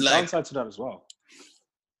 Like, there's a downside to that as well.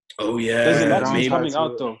 Oh yeah, there's a lot of coming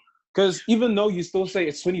out though. Because even though you still say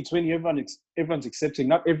it's 2020, everyone's accepting.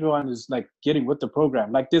 Not everyone is like getting with the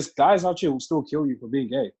program. Like, there's guys out here who still kill you for being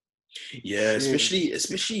gay. Yeah,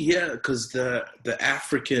 especially here, because the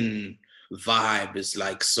African vibe is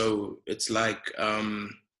like, so it's like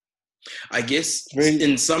I guess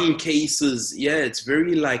in some cases, it's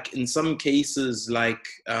very like, in some cases, like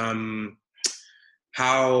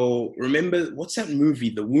how, remember what's that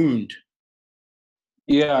movie, The Wound?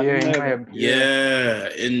 Yeah.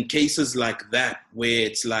 In cases like that, where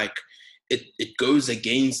it's like it goes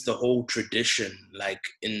against the whole tradition, like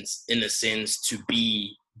in a sense, to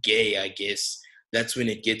be gay, I guess that's when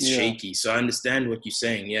it gets shaky. So I understand what you're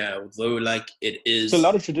saying. Although like it's a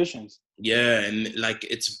lot of traditions. And like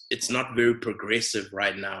it's not very progressive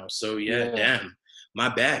right now. So damn, my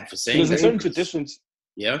bad for saying that. Because in certain traditions,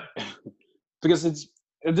 because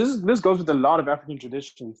this goes with a lot of African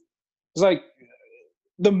traditions. It's like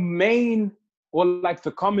the main, or like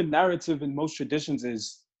the common narrative in most traditions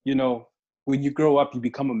is, you know, when you grow up, you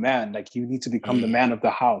become a man. Like, you need to become the man of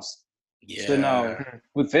the house. So now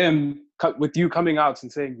with you coming out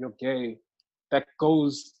and saying you're gay, that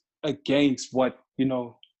goes against what, you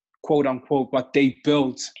know, quote unquote, what they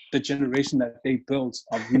built, the generation that they built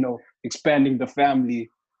of, you know, expanding the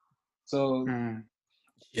family. So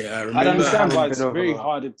I understand why it's very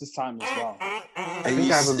hard at this time as well. I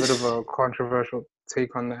think I have a bit of a controversial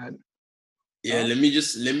take on that. Let me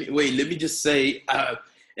just say,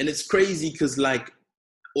 and it's crazy because, like,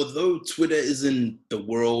 although Twitter isn't the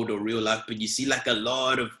world or real life, but you see like a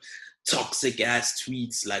lot of toxic ass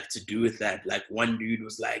tweets like to do with that. Like, one dude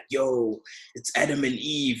was like, yo, it's Adam and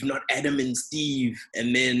Eve, not Adam and Steve.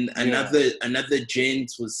 And then another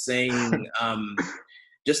gent was saying,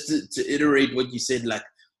 just to iterate what you said, like,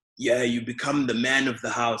 you become the man of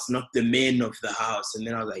the house, not the men of the house. And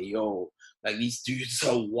then I was like, yo, like, these dudes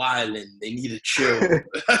are wild and they need to chill.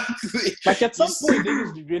 Like, at some point,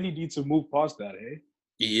 niggas really need to move past that, eh?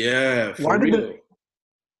 Yeah, why real.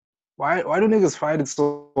 Why do niggas fight it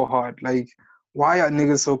so hard? Like, why are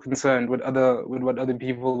niggas so concerned with what other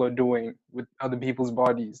people are doing with other people's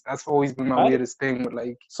bodies? That's always been my weirdest thing. With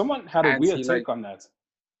like, someone had a weird take on that.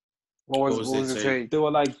 What was the take? They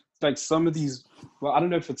were like some of these. Well, I don't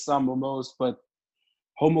know if it's some or most, but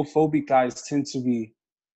homophobic guys tend to be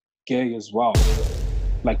gay as well,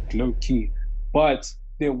 like low key. But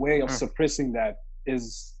their way of suppressing that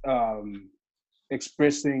is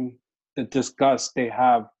expressing the disgust they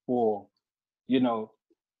have for, you know,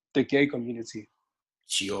 the gay community.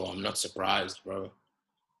 Yo, I'm not surprised, bro.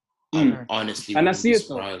 I'm honestly and I see it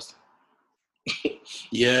surprised.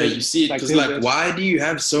 Yeah, So, you see it because, like, why do you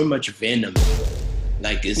have so much venom?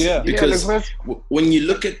 Like, it's because when you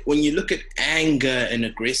look at anger and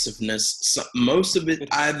aggressiveness, most of it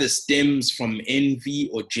either stems from envy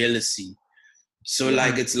or jealousy. So,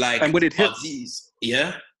 like, it's like, and when it hits,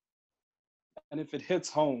 and if it hits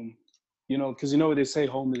home, because what they say,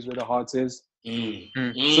 home is where the heart is. So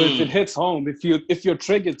if it hits home, if you're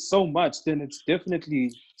triggered so much, then it's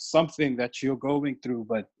definitely something that you're going through,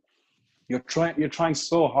 but you're trying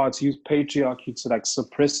so hard to use patriarchy to like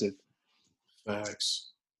suppress it.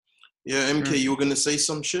 Facts. Yeah, MK, you were gonna say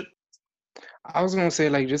some shit? I was gonna say,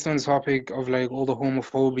 like, just on the topic of like all the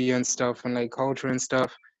homophobia and stuff and like culture and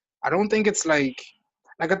stuff, I don't think it's like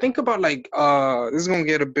I think about like this is gonna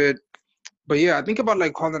get a bit, but yeah, I think about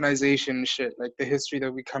like colonization and shit, like the history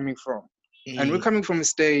that we're coming from. And we're coming from a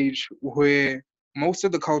stage where most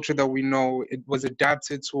of the culture that we know, it was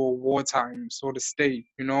adapted to a wartime sort of state,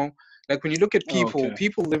 Like when you look at people,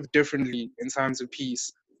 people live differently in times of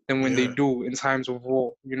peace than when they do in times of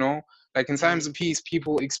war, Like in times of peace,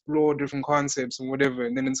 people explore different concepts and whatever.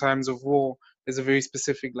 And then in times of war, there's a very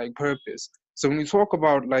specific like purpose. So when you talk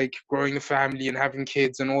about like growing a family and having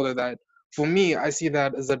kids and all of that, for me, I see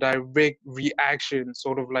that as a direct reaction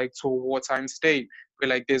sort of like to a wartime state. Where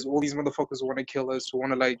like there's all these motherfuckers who want to kill us, who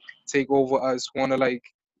want to like take over us, who want to like,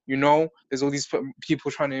 there's all these people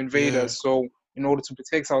trying to invade us. So in order to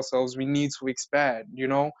protect ourselves, we need to expand,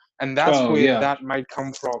 and that's where that might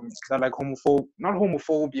come from. That like not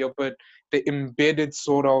homophobia, but the embedded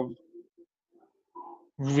sort of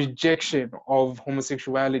rejection of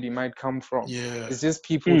homosexuality might come from. It's just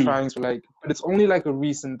people trying to like, but it's only like a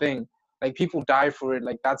recent thing. Like people die for it.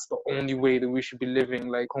 Like that's the only way that we should be living.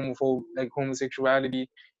 Like homosexuality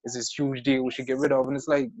is this huge deal we should get rid of. And it's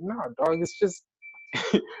like, nah, dog. It's just,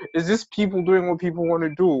 it's just people doing what people want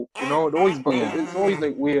to do. It's always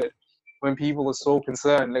like weird when people are so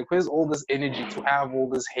concerned. Like, where's all this energy to have all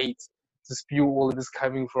this hate, to spew all of this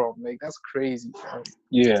coming from? Like, that's crazy.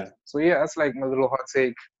 Yeah. So yeah, that's like my little hot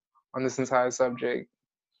take on this entire subject.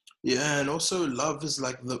 Yeah, and also love is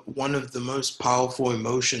like one of the most powerful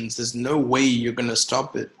emotions. There's no way you're gonna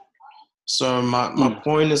stop it. So my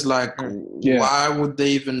point is like, why would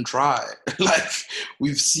they even try? Like,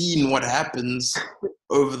 we've seen what happens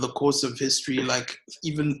over the course of history. Like,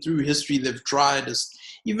 even through history, they've tried.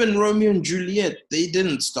 Even Romeo and Juliet, they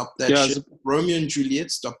didn't stop that shit. Romeo and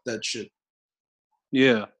Juliet stopped that shit.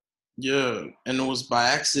 Yeah. Yeah, and it was by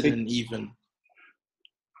accident even.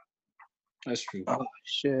 That's true. Oh,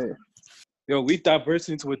 shit. Yo, we diverse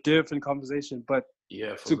into a different conversation, but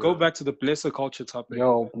to go back to the Blesser culture topic.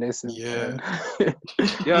 Yo, Blesser.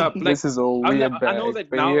 Yeah, this is a weird bag. I know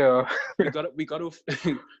that now we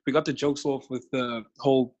got the jokes off with the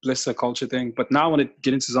whole Blesser culture thing, but now I want to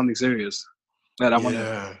get into something serious that I want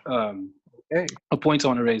to a point I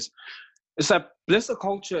want to raise. It's that Blesser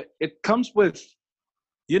culture, it comes with,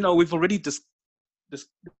 we've already discussed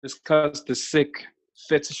the sick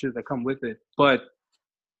fetishes that come with it, but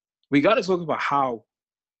we got to talk about how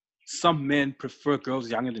some men prefer girls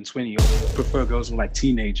younger than 20 or prefer girls who are like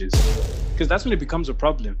teenagers, because that's when it becomes a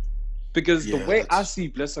problem. Because the way I see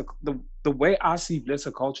Blesser, the way I see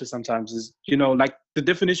Blesser culture sometimes is, like the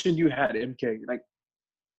definition you had, MK, like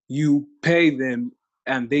you pay them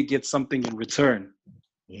and they get something in return.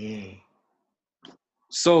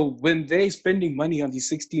 So when they're spending money on these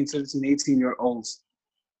 16, 17, 18-year-olds,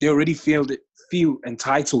 they already feel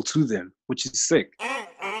entitled to them, which is sick.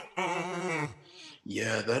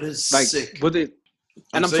 Yeah, that is like, sick. But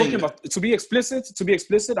I'm talking about, to be explicit,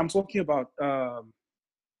 I'm talking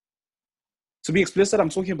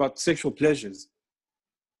about sexual pleasures.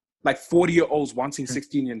 Like 40-year-olds wanting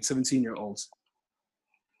 16 and 17-year-olds.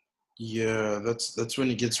 Yeah, that's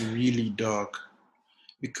when it gets really dark.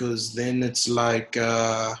 Because then it's like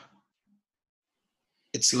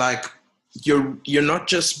you're not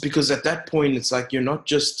just, because at that point it's like you're not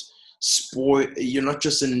just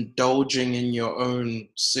indulging in your own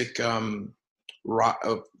sick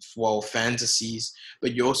fantasies,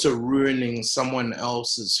 but you're also ruining someone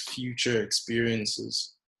else's future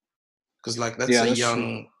experiences. Because like that's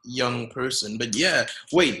a young person. But yeah,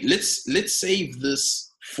 wait, let's save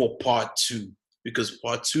this for part 2, because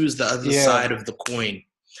part 2 is the other side of the coin.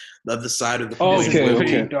 The other side of the coin,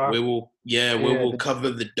 where we'll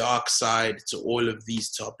cover the dark side to all of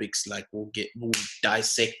these topics. Like we'll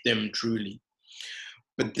dissect them truly.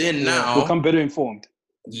 But then now we'll come better informed.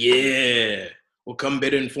 Yeah, we'll come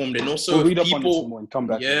better informed, and also we'll read up on it some more and come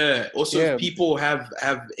back. If people have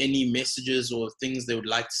any messages or things they would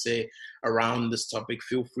like to say around this topic,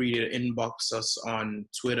 feel free to inbox us on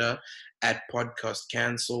Twitter at Podcast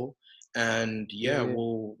Cancel. and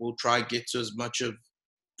we'll try get to as much of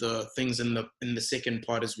the things in the second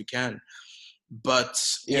part as we can. But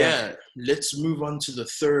let's move on to the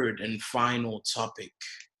third and final topic.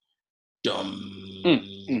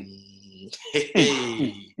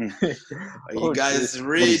 Hey, are you guys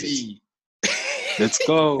ready? Let's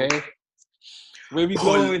go. Okay. Where we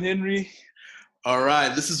going, Henry? All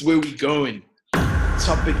right, this is where we going.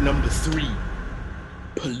 Topic number 3: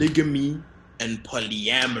 polygamy and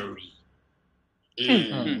polyamory.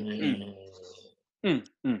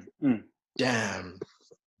 Damn.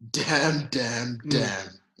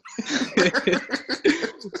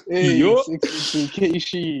 Hey,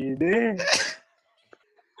 62K there.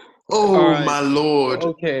 Oh right. My lord.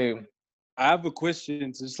 Okay. I have a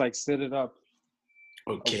question to just like set it up.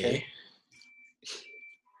 Okay.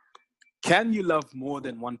 Can you love more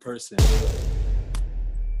than one person?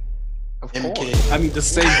 Of MK. course. I mean the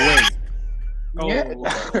same way. Yeah.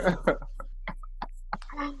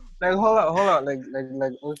 Like hold on. Like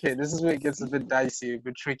okay, this is where it gets a bit dicey, a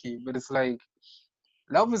bit tricky, but it's like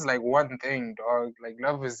love is like one thing, dog. Like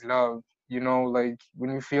love is love. You know, like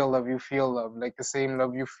when you feel love, you feel love. Like the same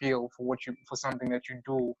love you feel for something that you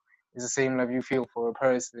do is the same love you feel for a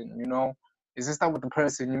person, you know? It's just that with the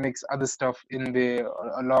person you mix other stuff in there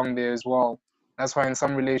along there as well. That's why in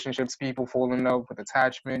some relationships people fall in love with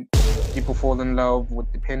attachment, people fall in love with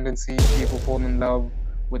dependency, people fall in love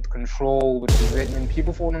with control, with resentment,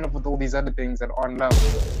 people fall in love with all these other things that aren't love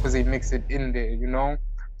because they mix it in there, you know?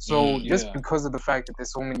 So just because of the fact that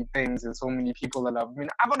there's so many things and so many people that love, I mean,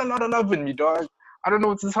 I got a lot of love in me, dog. I don't know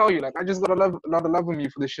what to tell you. Like, I just got a lot of love in me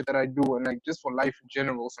for the shit that I do and like just for life in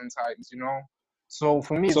general sometimes, you know? So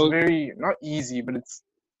for me, it's very, not easy, but it's,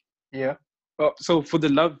 yeah. So for the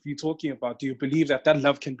love you're talking about, do you believe that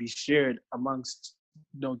love can be shared amongst,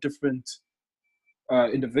 different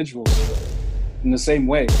individuals in the same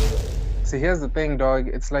way? So here's the thing, dog.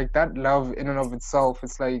 It's like that love in and of itself,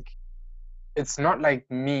 it's like, it's not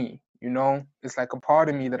like me, you know? It's like a part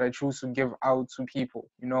of me that I choose to give out to people,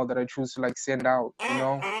 you know, that I choose to like send out, you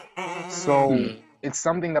know? So it's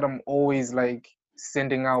something that I'm always like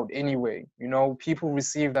sending out anyway, you know? People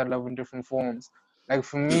receive that love in different forms. Like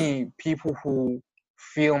for me, people who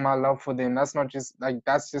feel my love for them, that's not just like,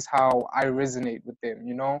 that's just how I resonate with them,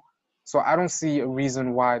 you know? So I don't see a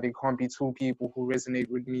reason why there can't be two people who resonate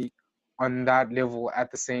with me on that level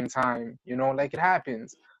at the same time, you know? Like it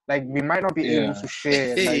happens. Like we might not be able to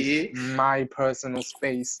share like my personal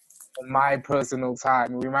space or my personal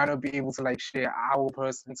time. We might not be able to like share our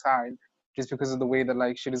personal time just because of the way that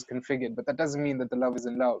like shit is configured. But that doesn't mean that the love is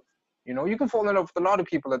in love. You know, you can fall in love with a lot of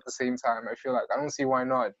people at the same time. I feel like I don't see why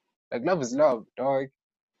not. Like love is love, dog.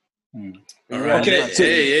 All right.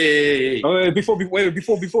 Okay. Hey. Before you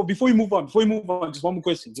move on, just one more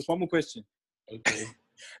question. Okay.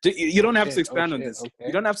 You don't have to expand on this. Okay.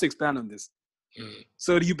 You don't have to expand on this.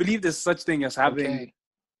 So do you believe there's such thing as having,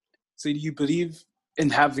 so do you believe in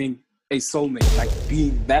having a soulmate, like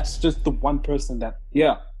being, that's just the one person that,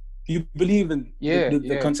 do you believe in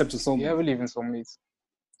the concept of soulmate? Yeah, I believe in soulmates.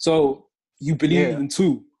 So you believe in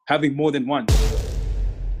two, having more than one?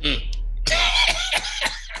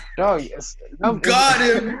 Dog, yes. Got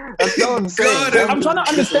him. That's what I'm saying. I'm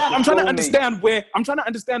trying to understand where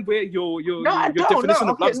your definition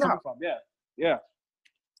of love is coming from. Yeah.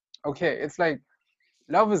 Okay, it's like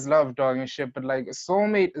love is love, dog, and shit. But like a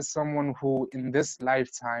soulmate is someone who, in this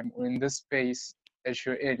lifetime or in this space that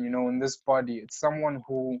you're in, you know, in this body, it's someone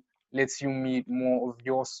who lets you meet more of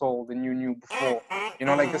your soul than you knew before. You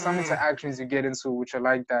know, like there's some interactions you get into which are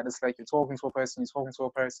like that. It's like you're talking to a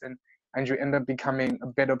person, and you end up becoming a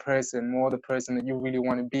better person, more the person that you really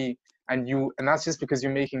want to be. And that's just because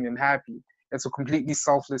you're making them happy. It's a completely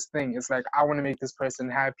selfless thing. It's like, I want to make this person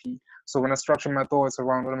happy. So when I structure my thoughts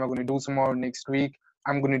around what am I going to do tomorrow, next week,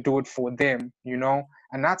 I'm going to do it for them, you know?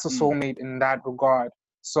 And that's a soulmate in that regard.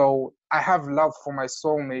 So I have love for my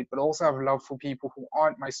soulmate, but also have love for people who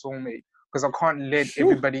aren't my soulmate, because I can't let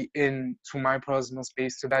everybody in to my personal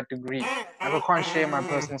space to that degree. Like I can't share my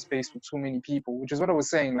personal space with too many people, which is what I was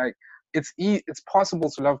saying. Like it's possible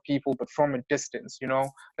to love people, but from a distance, you know?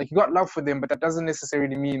 Like you got love for them, but that doesn't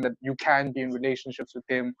necessarily mean that you can be in relationships with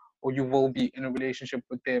them or you will be in a relationship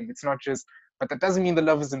with them. It's not just, but that doesn't mean the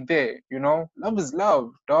love isn't there, you know? Love is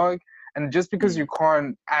love, dog. And just because you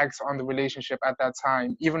can't act on the relationship at that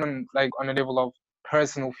time, even on, like on a level of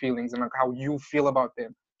personal feelings and like how you feel about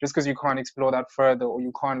them, just because you can't explore that further or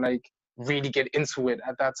you can't like really get into it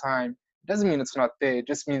at that time, doesn't mean it's not there. It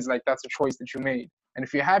just means like that's a choice that you made. And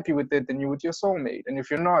if you're happy with it, then you're with your soulmate. And if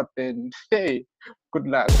you're not, then hey, good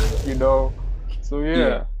luck, you know? So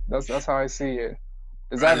yeah. That's how I see it.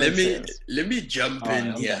 Does that let make me sense? let me jump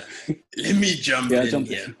in I'm here. done. Let me jump in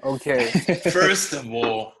here. Okay. First of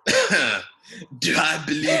all, do I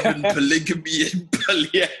believe in polygamy and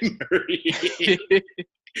polyamory?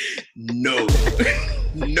 No.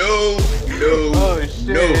 No. Oh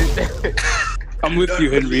shit. I'm with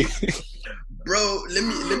you, Henry. Bro, let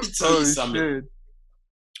me tell you something. Shit.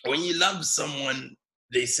 When you love someone,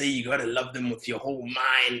 they say you gotta love them with your whole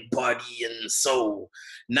mind, body, and soul.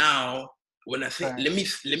 Now, when I think, Right. let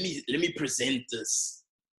me present this.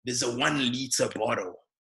 There's a 1 liter bottle.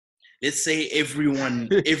 Let's say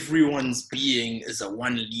everyone's being is a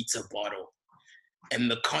 1 liter bottle, and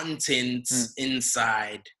the contents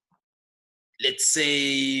inside, let's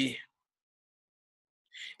say,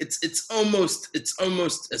 it's almost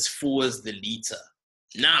as full as the liter.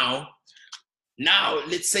 Now,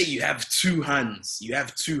 let's say you have 2 Huns.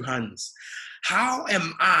 How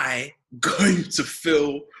am I going to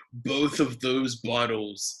fill both of those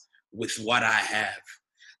bottles with what I have?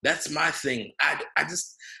 That's my thing. I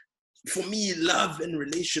just, for me, love and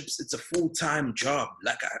relationships, it's a full-time job.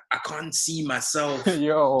 Like I can't see myself.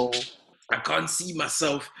 I can't see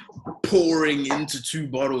myself pouring into 2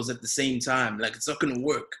 bottles at the same time. Like, it's not gonna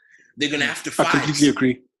work. They're gonna have to fight. I completely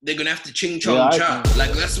agree. They're gonna have to ching chong cha.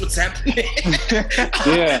 Like, that's what's happening.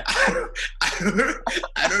 Yeah. I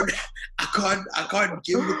can't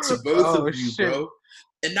give it to both of you, shit. bro.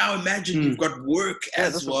 And now imagine you've got work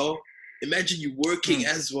as well. Imagine you working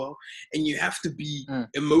as well, and you have to be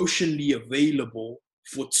emotionally available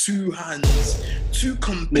for 2 Huns, 2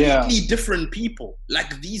 completely different people.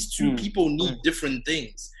 Like, these 2 people need different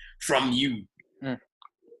things from you.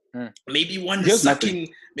 Maybe one sucking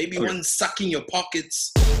your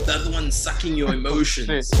pockets, the other one sucking your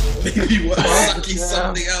emotions. Maybe one sucking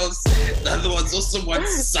something else, the other one's also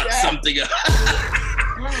wants to suck something else.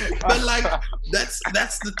 But like, that's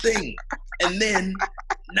the thing. And then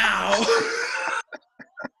now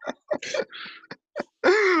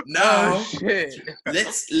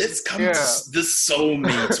let's come to the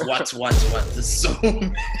soulmate. What the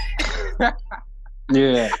soulmate.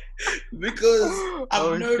 Yeah. Because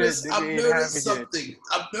I've noticed something.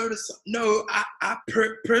 No, I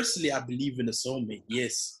personally, I believe in a soulmate,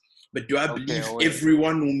 yes. But do I believe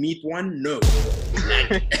everyone will meet one? No.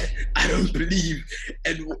 Like, I don't believe.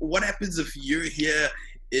 And what happens if you're here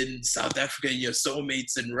in South Africa and your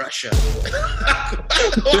soulmate's in Russia?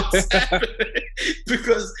 What's happening?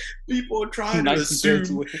 Because people are trying to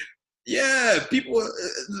assume. Yeah, people,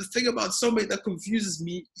 the thing about soulmate that confuses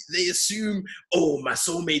me, they assume, oh, my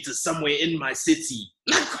soulmate is somewhere in my city.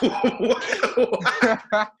 Like, what?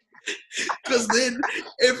 Because then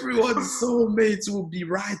everyone's soulmates will be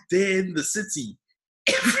right there in the city.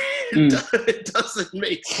 It doesn't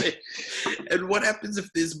make sense. And what happens if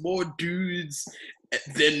there's more dudes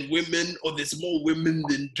than women, or there's more women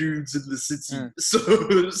than dudes in the city?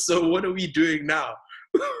 So what are we doing now?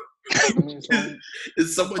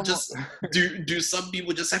 Is someone just do some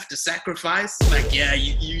people just have to sacrifice? Like, yeah,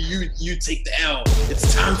 you take the L.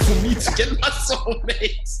 It's time for me to get my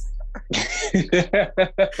soulmate.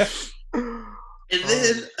 And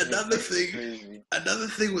then another thing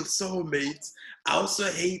with soulmates, I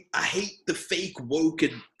hate the fake woke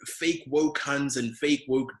Huns and fake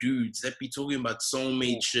woke dudes that be talking about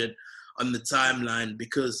soulmate shit on the timeline,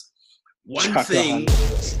 because one thing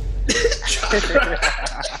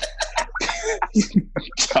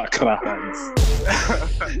Chakra hands.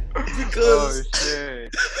 Because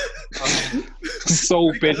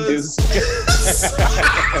soul benders.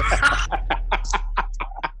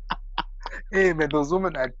 Hey man, those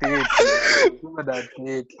women are dead.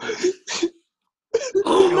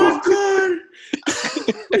 Oh my god.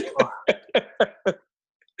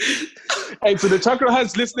 Hey, to the chakra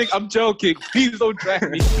hands listening, I'm joking. Please don't drag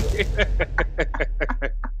me.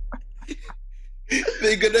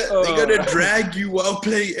 They're gonna drag you while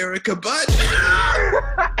playing Erica Butt.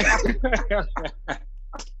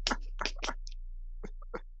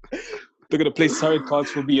 They're gonna play tarot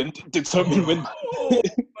cards for me and determine when. Oh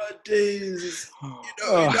my days! You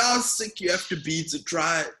know how sick you have to be to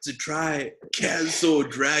try cancel or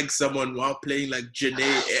drag someone while playing like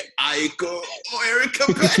Janae Aiko or Erica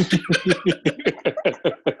Butt.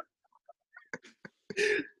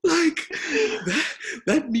 Like,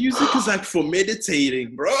 that music is like for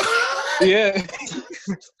meditating, bro. Yeah.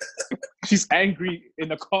 She's angry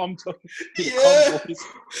in a calm tone.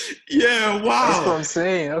 Yeah, wow. That's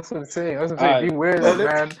what I'm saying. Beware that,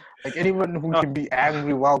 man. Like, anyone who can be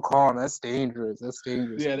angry while calm, that's dangerous.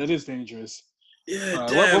 Yeah, that is dangerous. Yeah,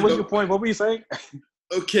 what was your point? What were you saying?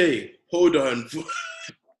 Okay, hold on.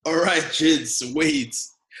 All right, kids, wait.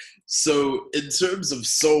 So, in terms of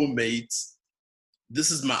soulmates, this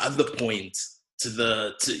is my other point to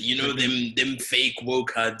them fake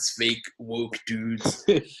woke huds, fake woke dudes.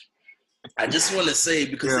 I just want to say,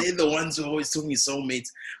 because they're the ones who always told me soulmates,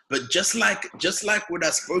 but just like what I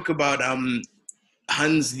spoke about,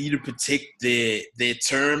 Huns need to protect their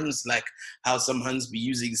terms, like how some Huns be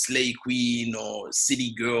using slay queen or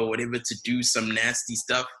city girl, whatever, to do some nasty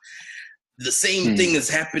stuff. The same thing is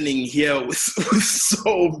happening here with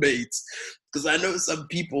soulmates. Because I know some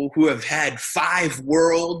people who have had 5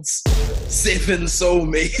 worlds, 7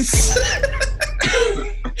 soulmates.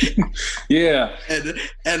 Yeah.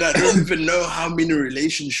 And I don't even know how many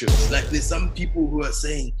relationships. Like, there's some people who are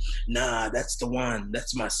saying, nah, that's the one,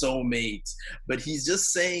 that's my soulmate. But he's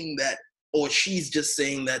just saying that, or she's just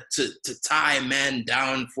saying that to tie a man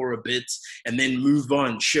down for a bit and then move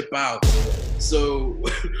on, ship out. So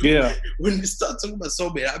yeah, when we start talking about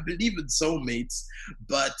soulmate, I believe in soulmates,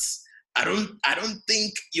 but I don't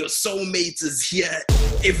think your soulmate is here.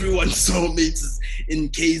 Everyone's soulmate is in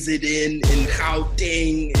KZN, in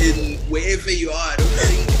Gauteng, in wherever you are. I don't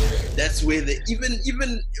think that's where even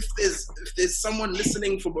if there's someone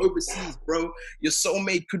listening from overseas, bro, your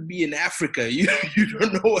soulmate could be in Africa. You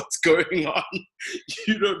don't know what's going on.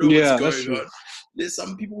 You don't know what's going on. There's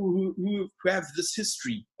some people who have this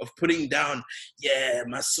history of putting down, yeah,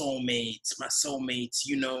 my soulmate,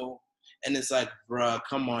 you know. And it's like, bruh,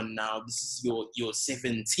 come on now. This is your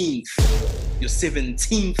 17th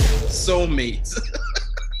soulmate.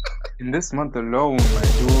 In this month alone, my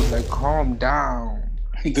dude, like, calm down.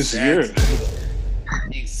 This year.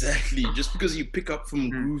 Exactly. Just because you pick up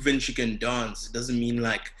from groove and she can dance, it doesn't mean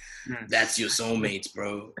like that's your soulmate,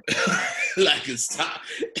 bro. Like, it's time.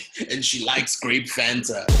 And she likes grape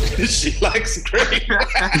Fanta. She likes grape.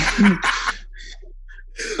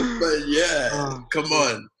 But yeah, come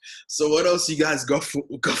on. So what else you guys got for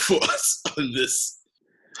us on this?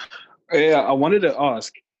 Yeah, I wanted to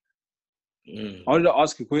ask. I wanted to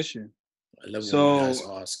ask a question. I love when you guys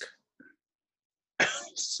ask.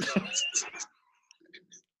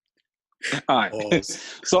 All right.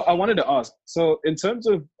 So I wanted to ask. So in terms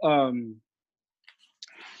of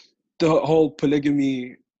the whole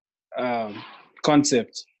polygamy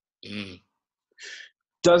concept,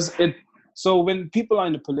 does it? So when people are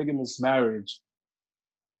in a polygamous marriage,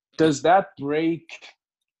 does that break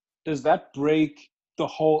the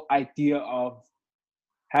whole idea of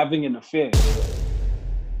having an affair?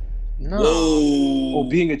 No. Whoa. Or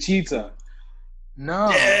being a cheater? No.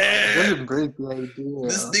 Yeah. It doesn't break the idea.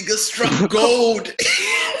 This nigga struck gold.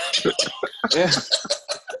 Yeah.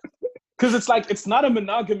 Because it's like, it's not a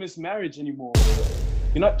monogamous marriage anymore.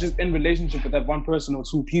 You're not just in relationship with that one person or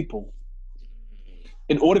 2 people.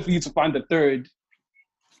 In order for you to find the third,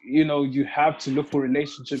 you know, you have to look for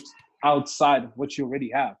relationships outside of what you already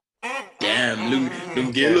have. Damn,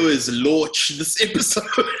 Lungelo is launched this episode.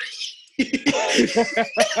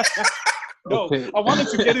 No, okay. I wanted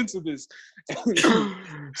to get into this. What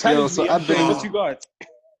you got?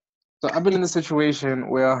 So I've been in a situation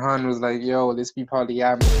where Han was like, yo, let's be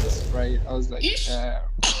polyamorous, right? I was like,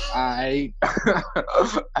 alright.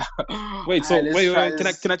 Wait,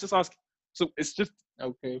 can I just ask? So it's just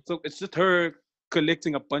okay. So it's just her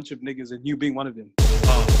collecting a bunch of niggas and you being one of them.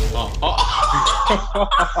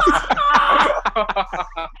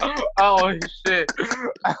 Oh shit!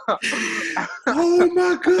 Oh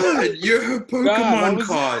my god! You're her Pokemon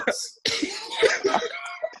cards.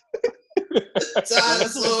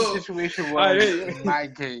 That's what the situation was in my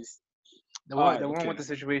case. The one with the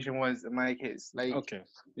situation was in my case. Like, okay.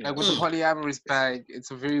 Yeah. Like with the polyamorous bag,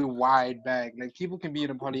 it's a very wide bag. Like, people can be in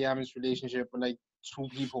a polyamorous relationship with like 2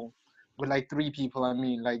 people, with like 3 people. I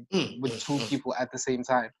mean, like with 2 people at the same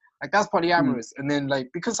time. Like, that's polyamorous. And then,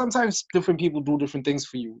 like, because sometimes different people do different things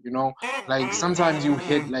for you, you know? Like, sometimes you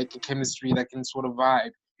hit like a chemistry that can sort of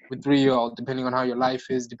vibe with 3 y'all, depending on how your life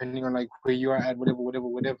is, depending on like where you are at,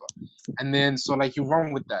 whatever. And then, so like, you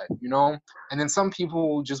run with that, you know? And then some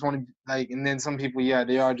people just want to, like, and then some people, yeah,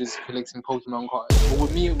 they are just collecting Pokemon cards. But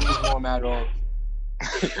with me, it was more a matter of,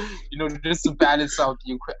 you know, just to balance out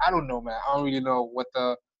the equation. I don't know, man. I don't really know what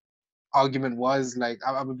the argument was. Like,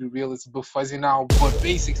 I would be real, it's a bit fuzzy now, but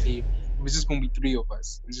basically, it was just going to be 3 of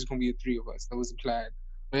us. It was just going to be 3 of us. That was the plan.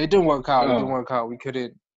 But it didn't work out. We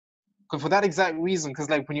couldn't. For that exact reason, because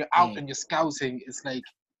like when you're out and you're scouting, it's like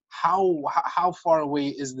how far away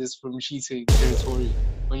is this from cheating territory?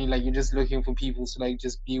 When you're just looking for people to like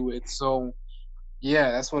just be with. So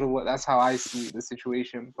yeah, that's what it was. That's how I see the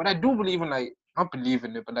situation. But I do believe in, like, not believe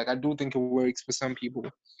in it, but like I do think it works for some people,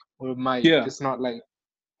 or it might. Yeah. Just not like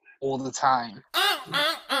all the time.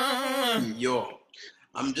 Yo,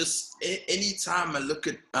 I'm just anytime I look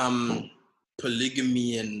at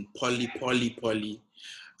polygamy and poly,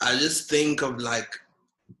 I just think of like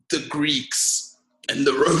the Greeks and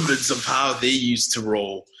the Romans of how they used to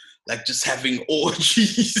roll, like just having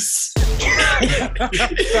orgies.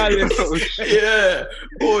 Yeah,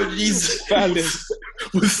 orgies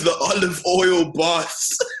with the olive oil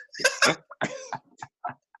baths.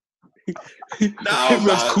 Now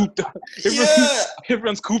everyone's cooped up.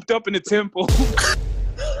 Everyone's cooped up in the temple.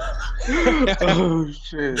 Oh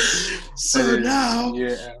shit! So now,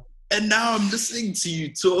 and now I'm listening to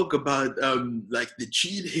you talk about like the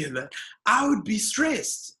cheating. That I would be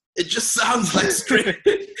stressed. It just sounds like stress.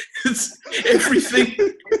 It's everything.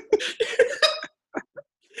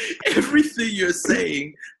 Everything you're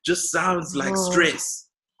saying just sounds like stress.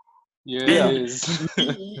 Yeah, and it is.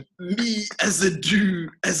 me as a dude,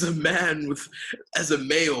 as a male, as a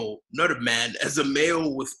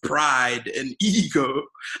male with pride and ego,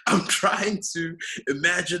 I'm trying to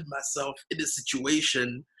imagine myself in a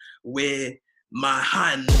situation where my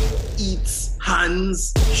hun eats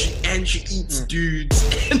huns and she eats dudes,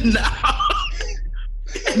 and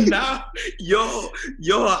now you're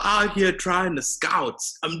out here trying to scout.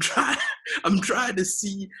 I'm trying to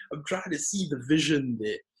see the vision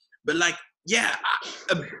there. But like, yeah,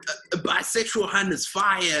 a bisexual hun is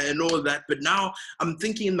fire and all that. But now I'm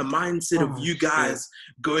thinking in the mindset of you guys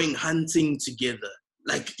going hunting together.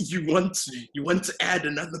 Like you want to add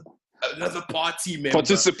another party member.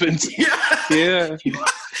 Participant. Yeah.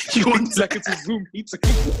 You want like it's a Zoom meeting.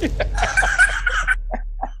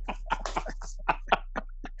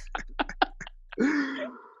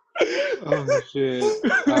 Oh shit.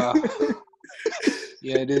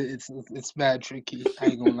 Yeah, it's mad tricky. I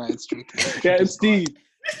ain't gonna lie, it's tricky. Yeah, it's deep.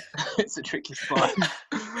 It's a tricky spot.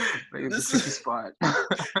 It's a tricky spot.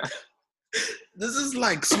 This is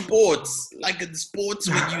like sports. Like in sports,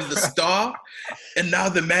 when you're the star, and now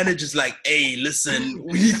the manager's like, "Hey, listen,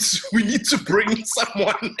 we need to bring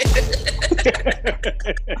someone."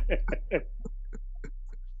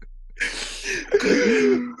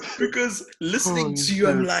 Because listening to you,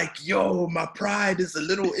 I'm like, yo, my pride is a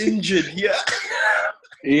little injured here.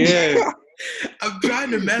 Yeah. I'm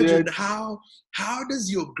trying to imagine how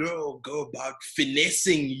does your girl go about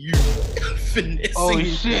finessing you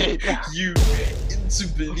you into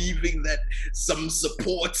believing that some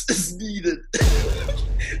support is needed.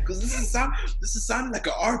 Because this is sounding like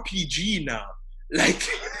an RPG now.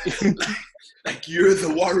 Like you're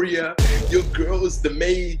the warrior, your girl is the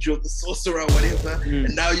mage or the sorcerer or whatever,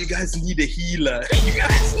 and now you guys need a healer. You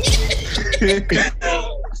guys need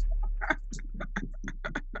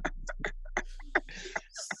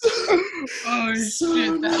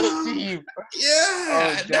shit, that's deep.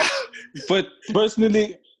 Yeah. But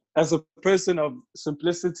personally, as a person of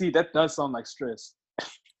simplicity, that does sound like stress.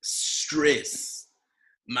 Stress,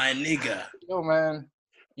 my nigga. Yo, man.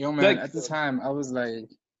 Like, at the time, I was like,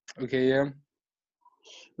 okay, yeah.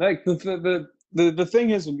 Like the thing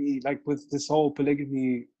is with me, like with this whole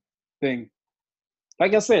polygamy thing,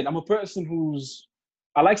 like I said, I'm a person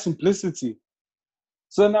I like simplicity.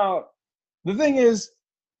 So now the thing is,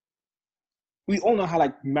 we all know how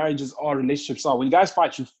like marriages are, relationships are. When you guys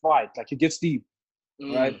fight, you fight. Like it gets deep,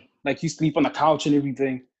 right? Like you sleep on the couch and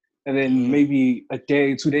everything, and then maybe a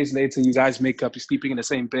day, 2 days later, you guys make up. You're sleeping in the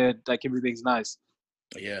same bed, like everything's nice.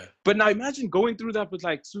 Yeah. But now imagine going through that with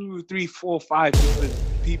like 2, 3, 4, 5 different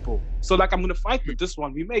people. So like I'm gonna fight with this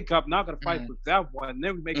one. We make up. Now I gotta fight with that one.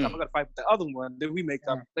 Then we make up. I gotta fight with the other one. Then we make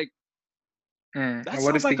up. Like that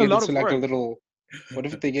sounds like a lot of work. What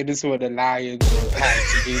if they get into an alliance or a pact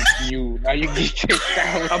against you? Now you get kicked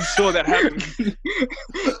out. I'm sure that happens.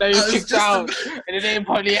 Now you're kicked out, and it ain't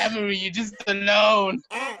polyamory. You're just alone.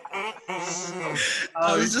 I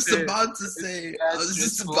was just about to say.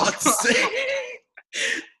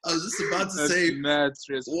 Mad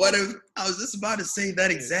stressful. What if I was just about to say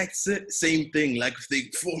that exact same thing? Like if they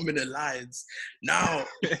form an alliance, now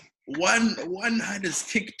one hand has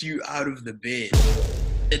kicked you out of the bed,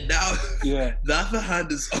 and now the other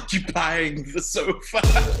hand is occupying the sofa.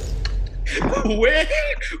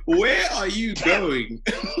 Where are you going?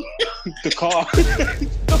 The car.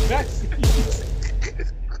 The backseat.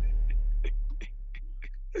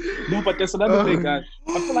 No, but there's another thing, guys.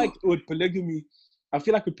 I feel like with polygamy,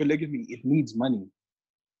 it needs money.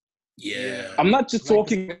 Yeah. I'm not just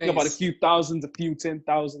talking about a few thousands, a few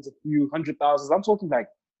 10,000s, a few 100,000s. I'm talking like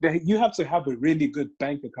you have to have a really good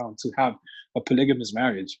bank account to have a polygamous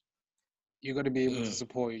marriage. You got to be able to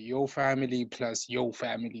support your family plus your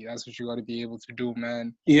family. That's what you got to be able to do,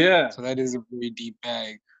 man. Yeah. So that is a very deep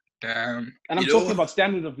bag. Damn. And I'm talking about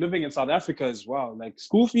standard of living in South Africa as well. Like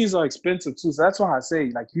school fees are expensive too. So that's why I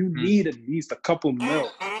say like you need at least a couple mil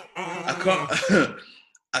I can't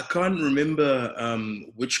I can't remember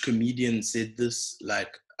which comedian said this.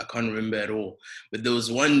 Like, I can't remember at all. But there was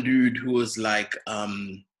one dude who was like,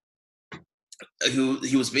 he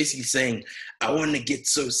was basically saying, I want to get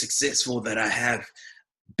so successful that I have,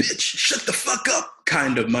 bitch, shut the fuck up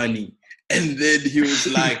kind of money. And then he was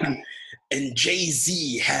like, and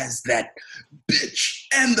Jay-Z has that, bitch,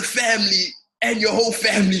 and the family and your whole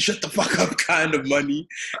family shut the fuck up kind of money.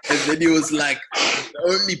 And then he was like, the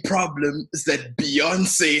only problem is that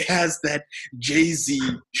Beyonce has that Jay-Z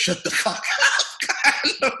shut the fuck up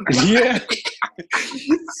kind of money. Yeah.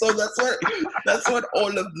 So that's what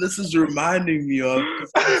all of this is reminding me of.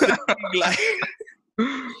 Like,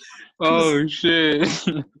 oh shit.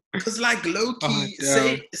 Because like low-key,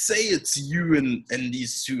 say it's you and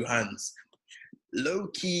these two Huns.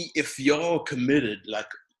 Low-key, if y'all committed, like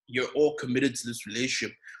you're all committed to this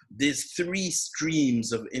relationship, there's 3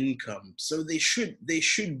 streams of income. So they should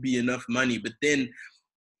be enough money. But then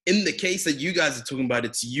in the case that you guys are talking about,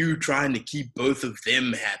 it's you trying to keep both of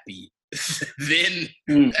them happy. Then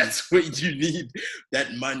that's where you need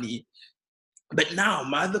that money. But now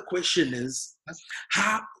my other question is,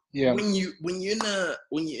 how when you're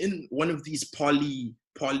in one of these poly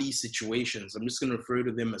situations, I'm just gonna refer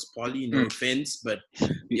to them as poly, no offense, but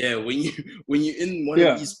yeah, when you're in one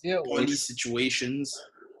of these poly situations,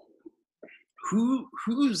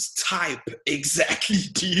 whose type exactly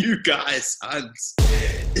do you guys Huns?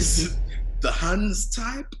 Is it the Huns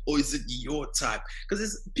type or is it your type?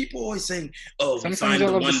 Because people always saying, "Oh, we find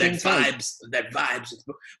the one that vibes,"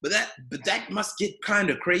 but that must get kind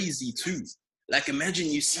of crazy too. Like, imagine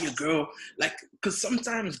you see a girl, like, because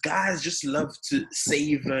sometimes guys just love to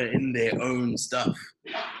savor in their own stuff.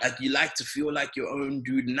 Like, you like to feel like your own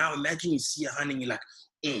dude. Now imagine you see a Hun and you're like,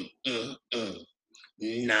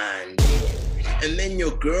 nah. And then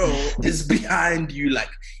your girl is behind you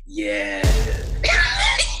like, yeah.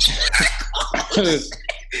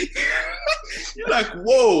 You're like,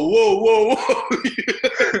 whoa.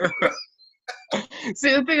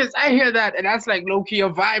 See, the thing is, I hear that, and that's like low-key a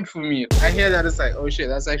vibe for me. I hear that, it's like, oh shit,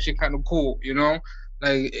 that's actually kind of cool, you know?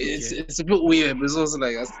 Like, it's a bit weird, but it's also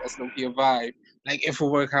like, that's low-key a vibe. Like, if it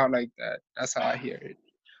work out like that, that's how I hear it.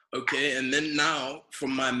 Okay, and then now,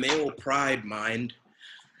 from my male pride mind,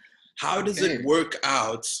 how does it work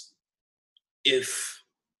out if...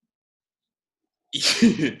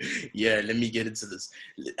 Yeah, let me get into this.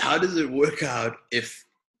 How does it work out if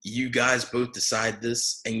you guys both decide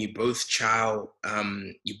this and you both you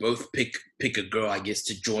both pick a girl, I guess,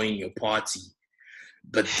 to join your party,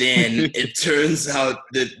 but then it turns out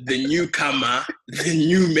that the newcomer, the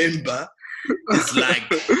new member, is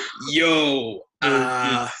like, yo,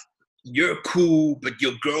 you're cool, but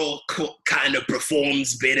your girl kind of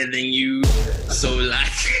performs better than you, so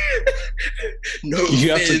like, no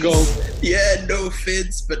you offense. Have to go. Yeah, no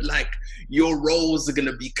offense, but like, your roles are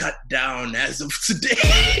gonna be cut down as of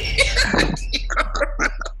today.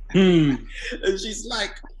 And she's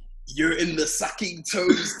like, you're in the sucking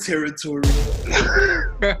toes territory.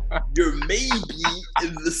 You're maybe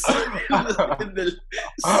in the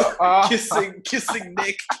kissing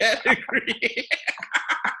neck category.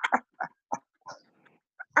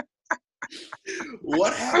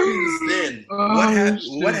 What happens then?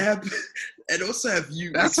 What happens? And also, have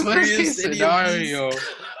you experienced any scenario of these?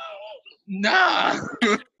 Nah.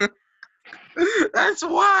 That's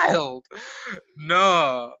wild.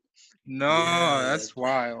 No, that's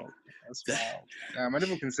wild. That's wild. Damn, I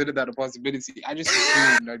never considered that a possibility. I just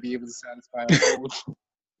assumed I'd be able to satisfy a goal.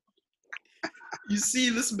 You see,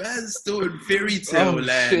 this man's still in fairy tale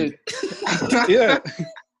land. Yeah.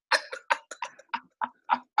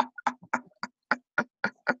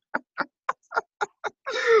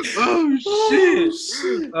 Oh shit!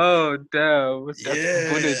 Oh damn! That's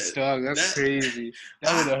bullets, dog. That's crazy.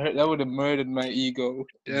 That would have murdered my ego.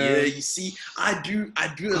 Damn. Yeah, you see, I do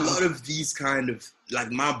a lot of these kind of,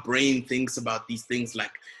 like, my brain thinks about these things.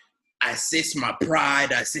 Like, I assess my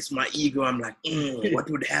pride, I assess my ego. I'm like, what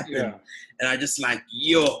would happen? Yeah. And I just like,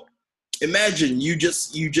 yo, imagine you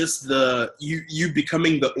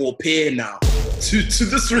becoming the au pair now to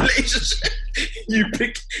this relationship. You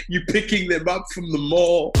picking them up from the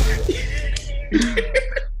mall.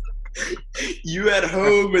 You at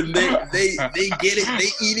home and they get it.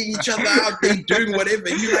 They eating each other out. They doing whatever.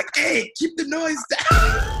 And you're like, hey, keep the noise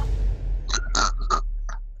down.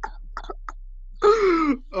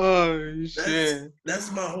 Oh shit!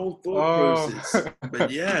 That's my whole thought process. But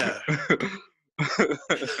yeah,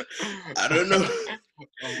 I don't know.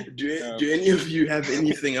 Do any of you have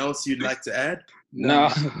anything else you'd like to add? No,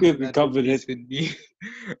 we covered it.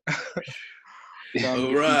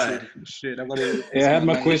 All right. Shit, I gotta. Yeah, I had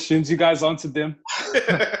my questions. You guys answered them.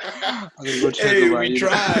 Hey, we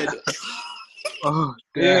tried. Oh,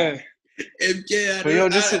 yeah. MK, but yo,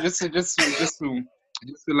 just to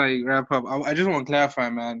like wrap up, I just want to clarify,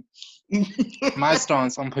 man. My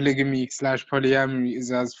stance on polygamy / polyamory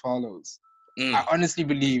is as follows. I honestly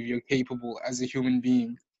believe you're capable as a human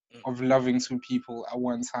being of loving two people at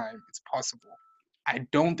one time. It's possible. I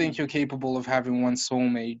don't think you're capable of having one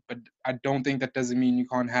soulmate, but I don't think that doesn't mean you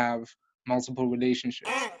can't have multiple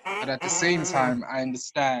relationships. But at the same time, I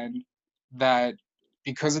understand that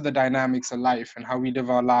because of the dynamics of life and how we live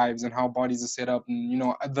our lives and how bodies are set up and, you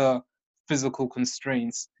know, other physical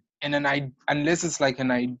constraints, and unless it's like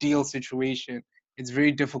an ideal situation, it's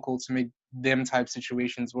very difficult to make them type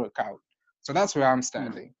situations work out. So that's where I'm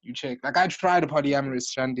standing. You check. Like, I tried a polyamorous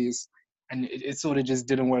shandies, and it sort of just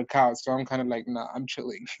didn't work out. So I'm kind of like, nah, I'm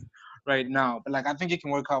chilling right now. But like, I think it can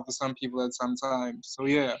work out for some people at some time. So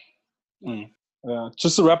yeah.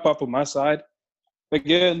 Just to wrap up on my side,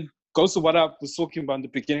 again, goes to what I was talking about in the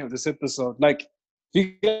beginning of this episode. Like, if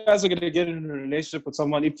you guys are going to get in a relationship with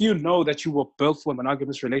someone, if you know that you were built for a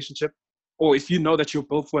monogamous relationship, or if you know that you're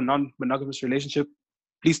built for a non-monogamous relationship,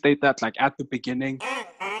 please state that like at the beginning,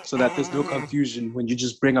 so that there's no confusion when you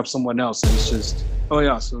just bring up someone else and it's just, oh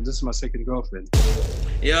yeah, so this is my second girlfriend.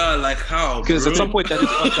 Yeah, like how? Because at some point that is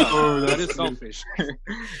fucked up. That is selfish.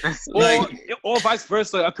 or vice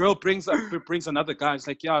versa, a girl brings another guy. It's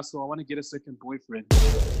like, yeah, so I want to get a second boyfriend.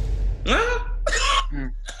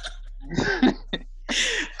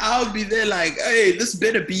 I'll be there like, hey, this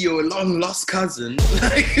better be your long lost cousin.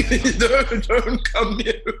 Like, don't come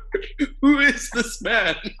here. Who is this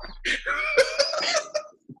man?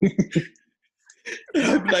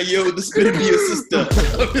 I'll be like, yo, this better be your sister.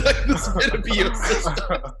 I'll be like, this better be your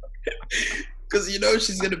sister. Because, you know,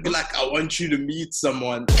 she's going to be like, I want you to meet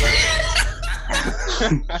someone.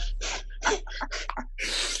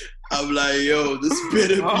 I'm like, yo, this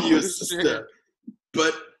better be your sister. Shit.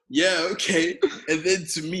 But, yeah, okay. And then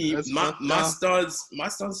to me, my stance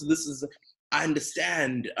to this is, I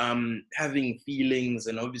understand having feelings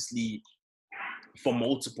and obviously for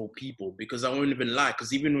multiple people, because I won't even lie,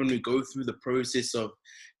 because even when we go through the process of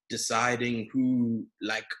deciding who,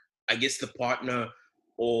 like, I guess the partner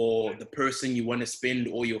or the person you want to spend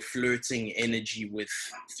all your flirting energy with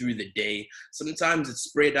through the day, sometimes it's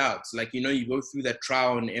spread out. Like, you know, you go through that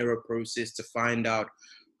trial and error process to find out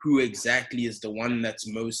who exactly is the one that's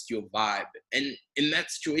most your vibe. And in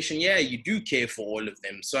that situation, yeah, you do care for all of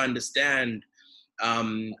them. So I understand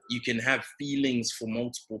you can have feelings for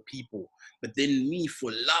multiple people. But then me,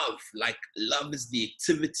 for love, like, love is the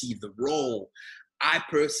activity, the role. I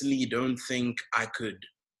personally don't think I could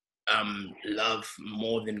love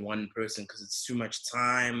more than one person because it's too much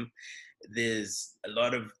time. There's a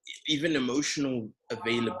lot of even emotional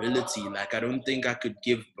availability. Like, I don't think I could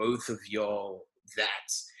give both of y'all that.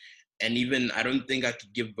 And even I don't think I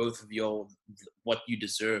could give both of y'all what you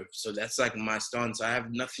deserve. So that's like my stance. I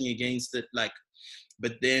have nothing against it. Like,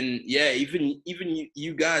 but then, yeah, even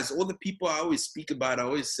you guys, all the people I always speak about, I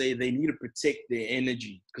always say they need to protect their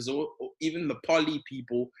energy. Because even the poly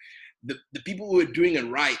people, the people who are doing it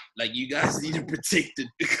right, like, you guys need to protect it,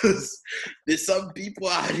 because there's some people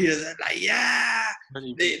out here that like, yeah,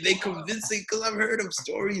 they convincing, because I've heard of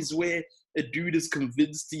stories where a dude is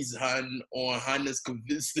convinced his hun, or a hun has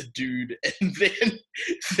convinced the dude, and then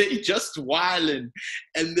they just wildin',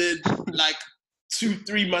 and then like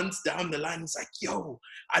 2-3 months down the line, it's like, yo,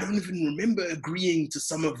 I don't even remember agreeing to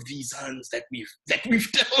some of these huns that we've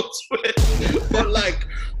dealt with. But like,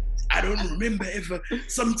 I don't remember ever.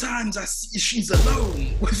 Sometimes I see she's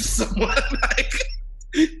alone with someone. Like,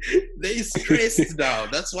 they stressed now.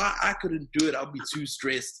 That's why I couldn't do it. I'll be too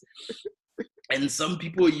stressed. And some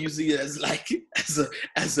people are using it as like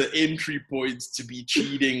as an entry point to be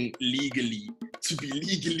cheating legally, to be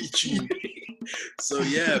legally cheating. So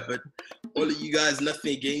yeah, but all of you guys,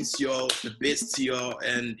 nothing against y'all, the best to y'all,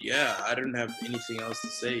 and yeah, I don't have anything else to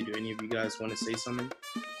say. Do any of you guys want to say something?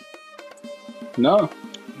 No.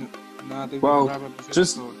 I think well,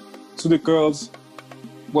 just to the girls.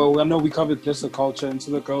 Well, I know we covered just the culture, and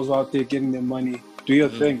to the girls out there getting their money, do your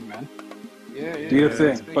thing, man. Yeah, do your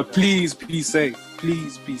thing, but please be safe.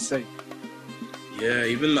 Please be safe. Yeah,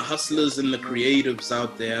 even the hustlers and the creatives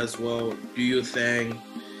out there as well, do your thing.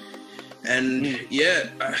 And yeah,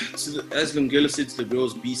 as Lungela said to the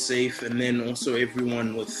girls, be safe. And then also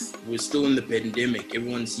everyone, we're still in the pandemic.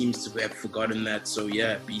 Everyone seems to have forgotten that. So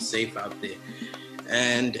yeah, be safe out there.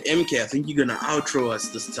 And MK, I think you're gonna outro us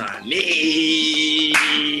this time.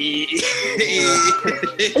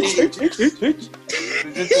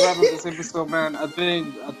 just to wrap up this episode, man, I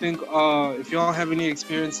think if y'all have any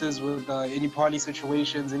experiences with any party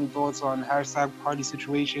situations, any thoughts on hashtag party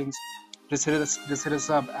situations, just hit us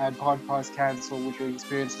up at Podcast Cancel with your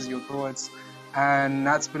experiences, your thoughts. And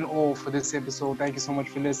that's been all for this episode. Thank you so much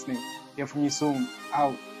for listening. Hear from you soon.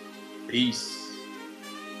 Out. Peace.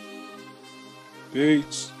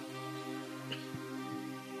 Peace.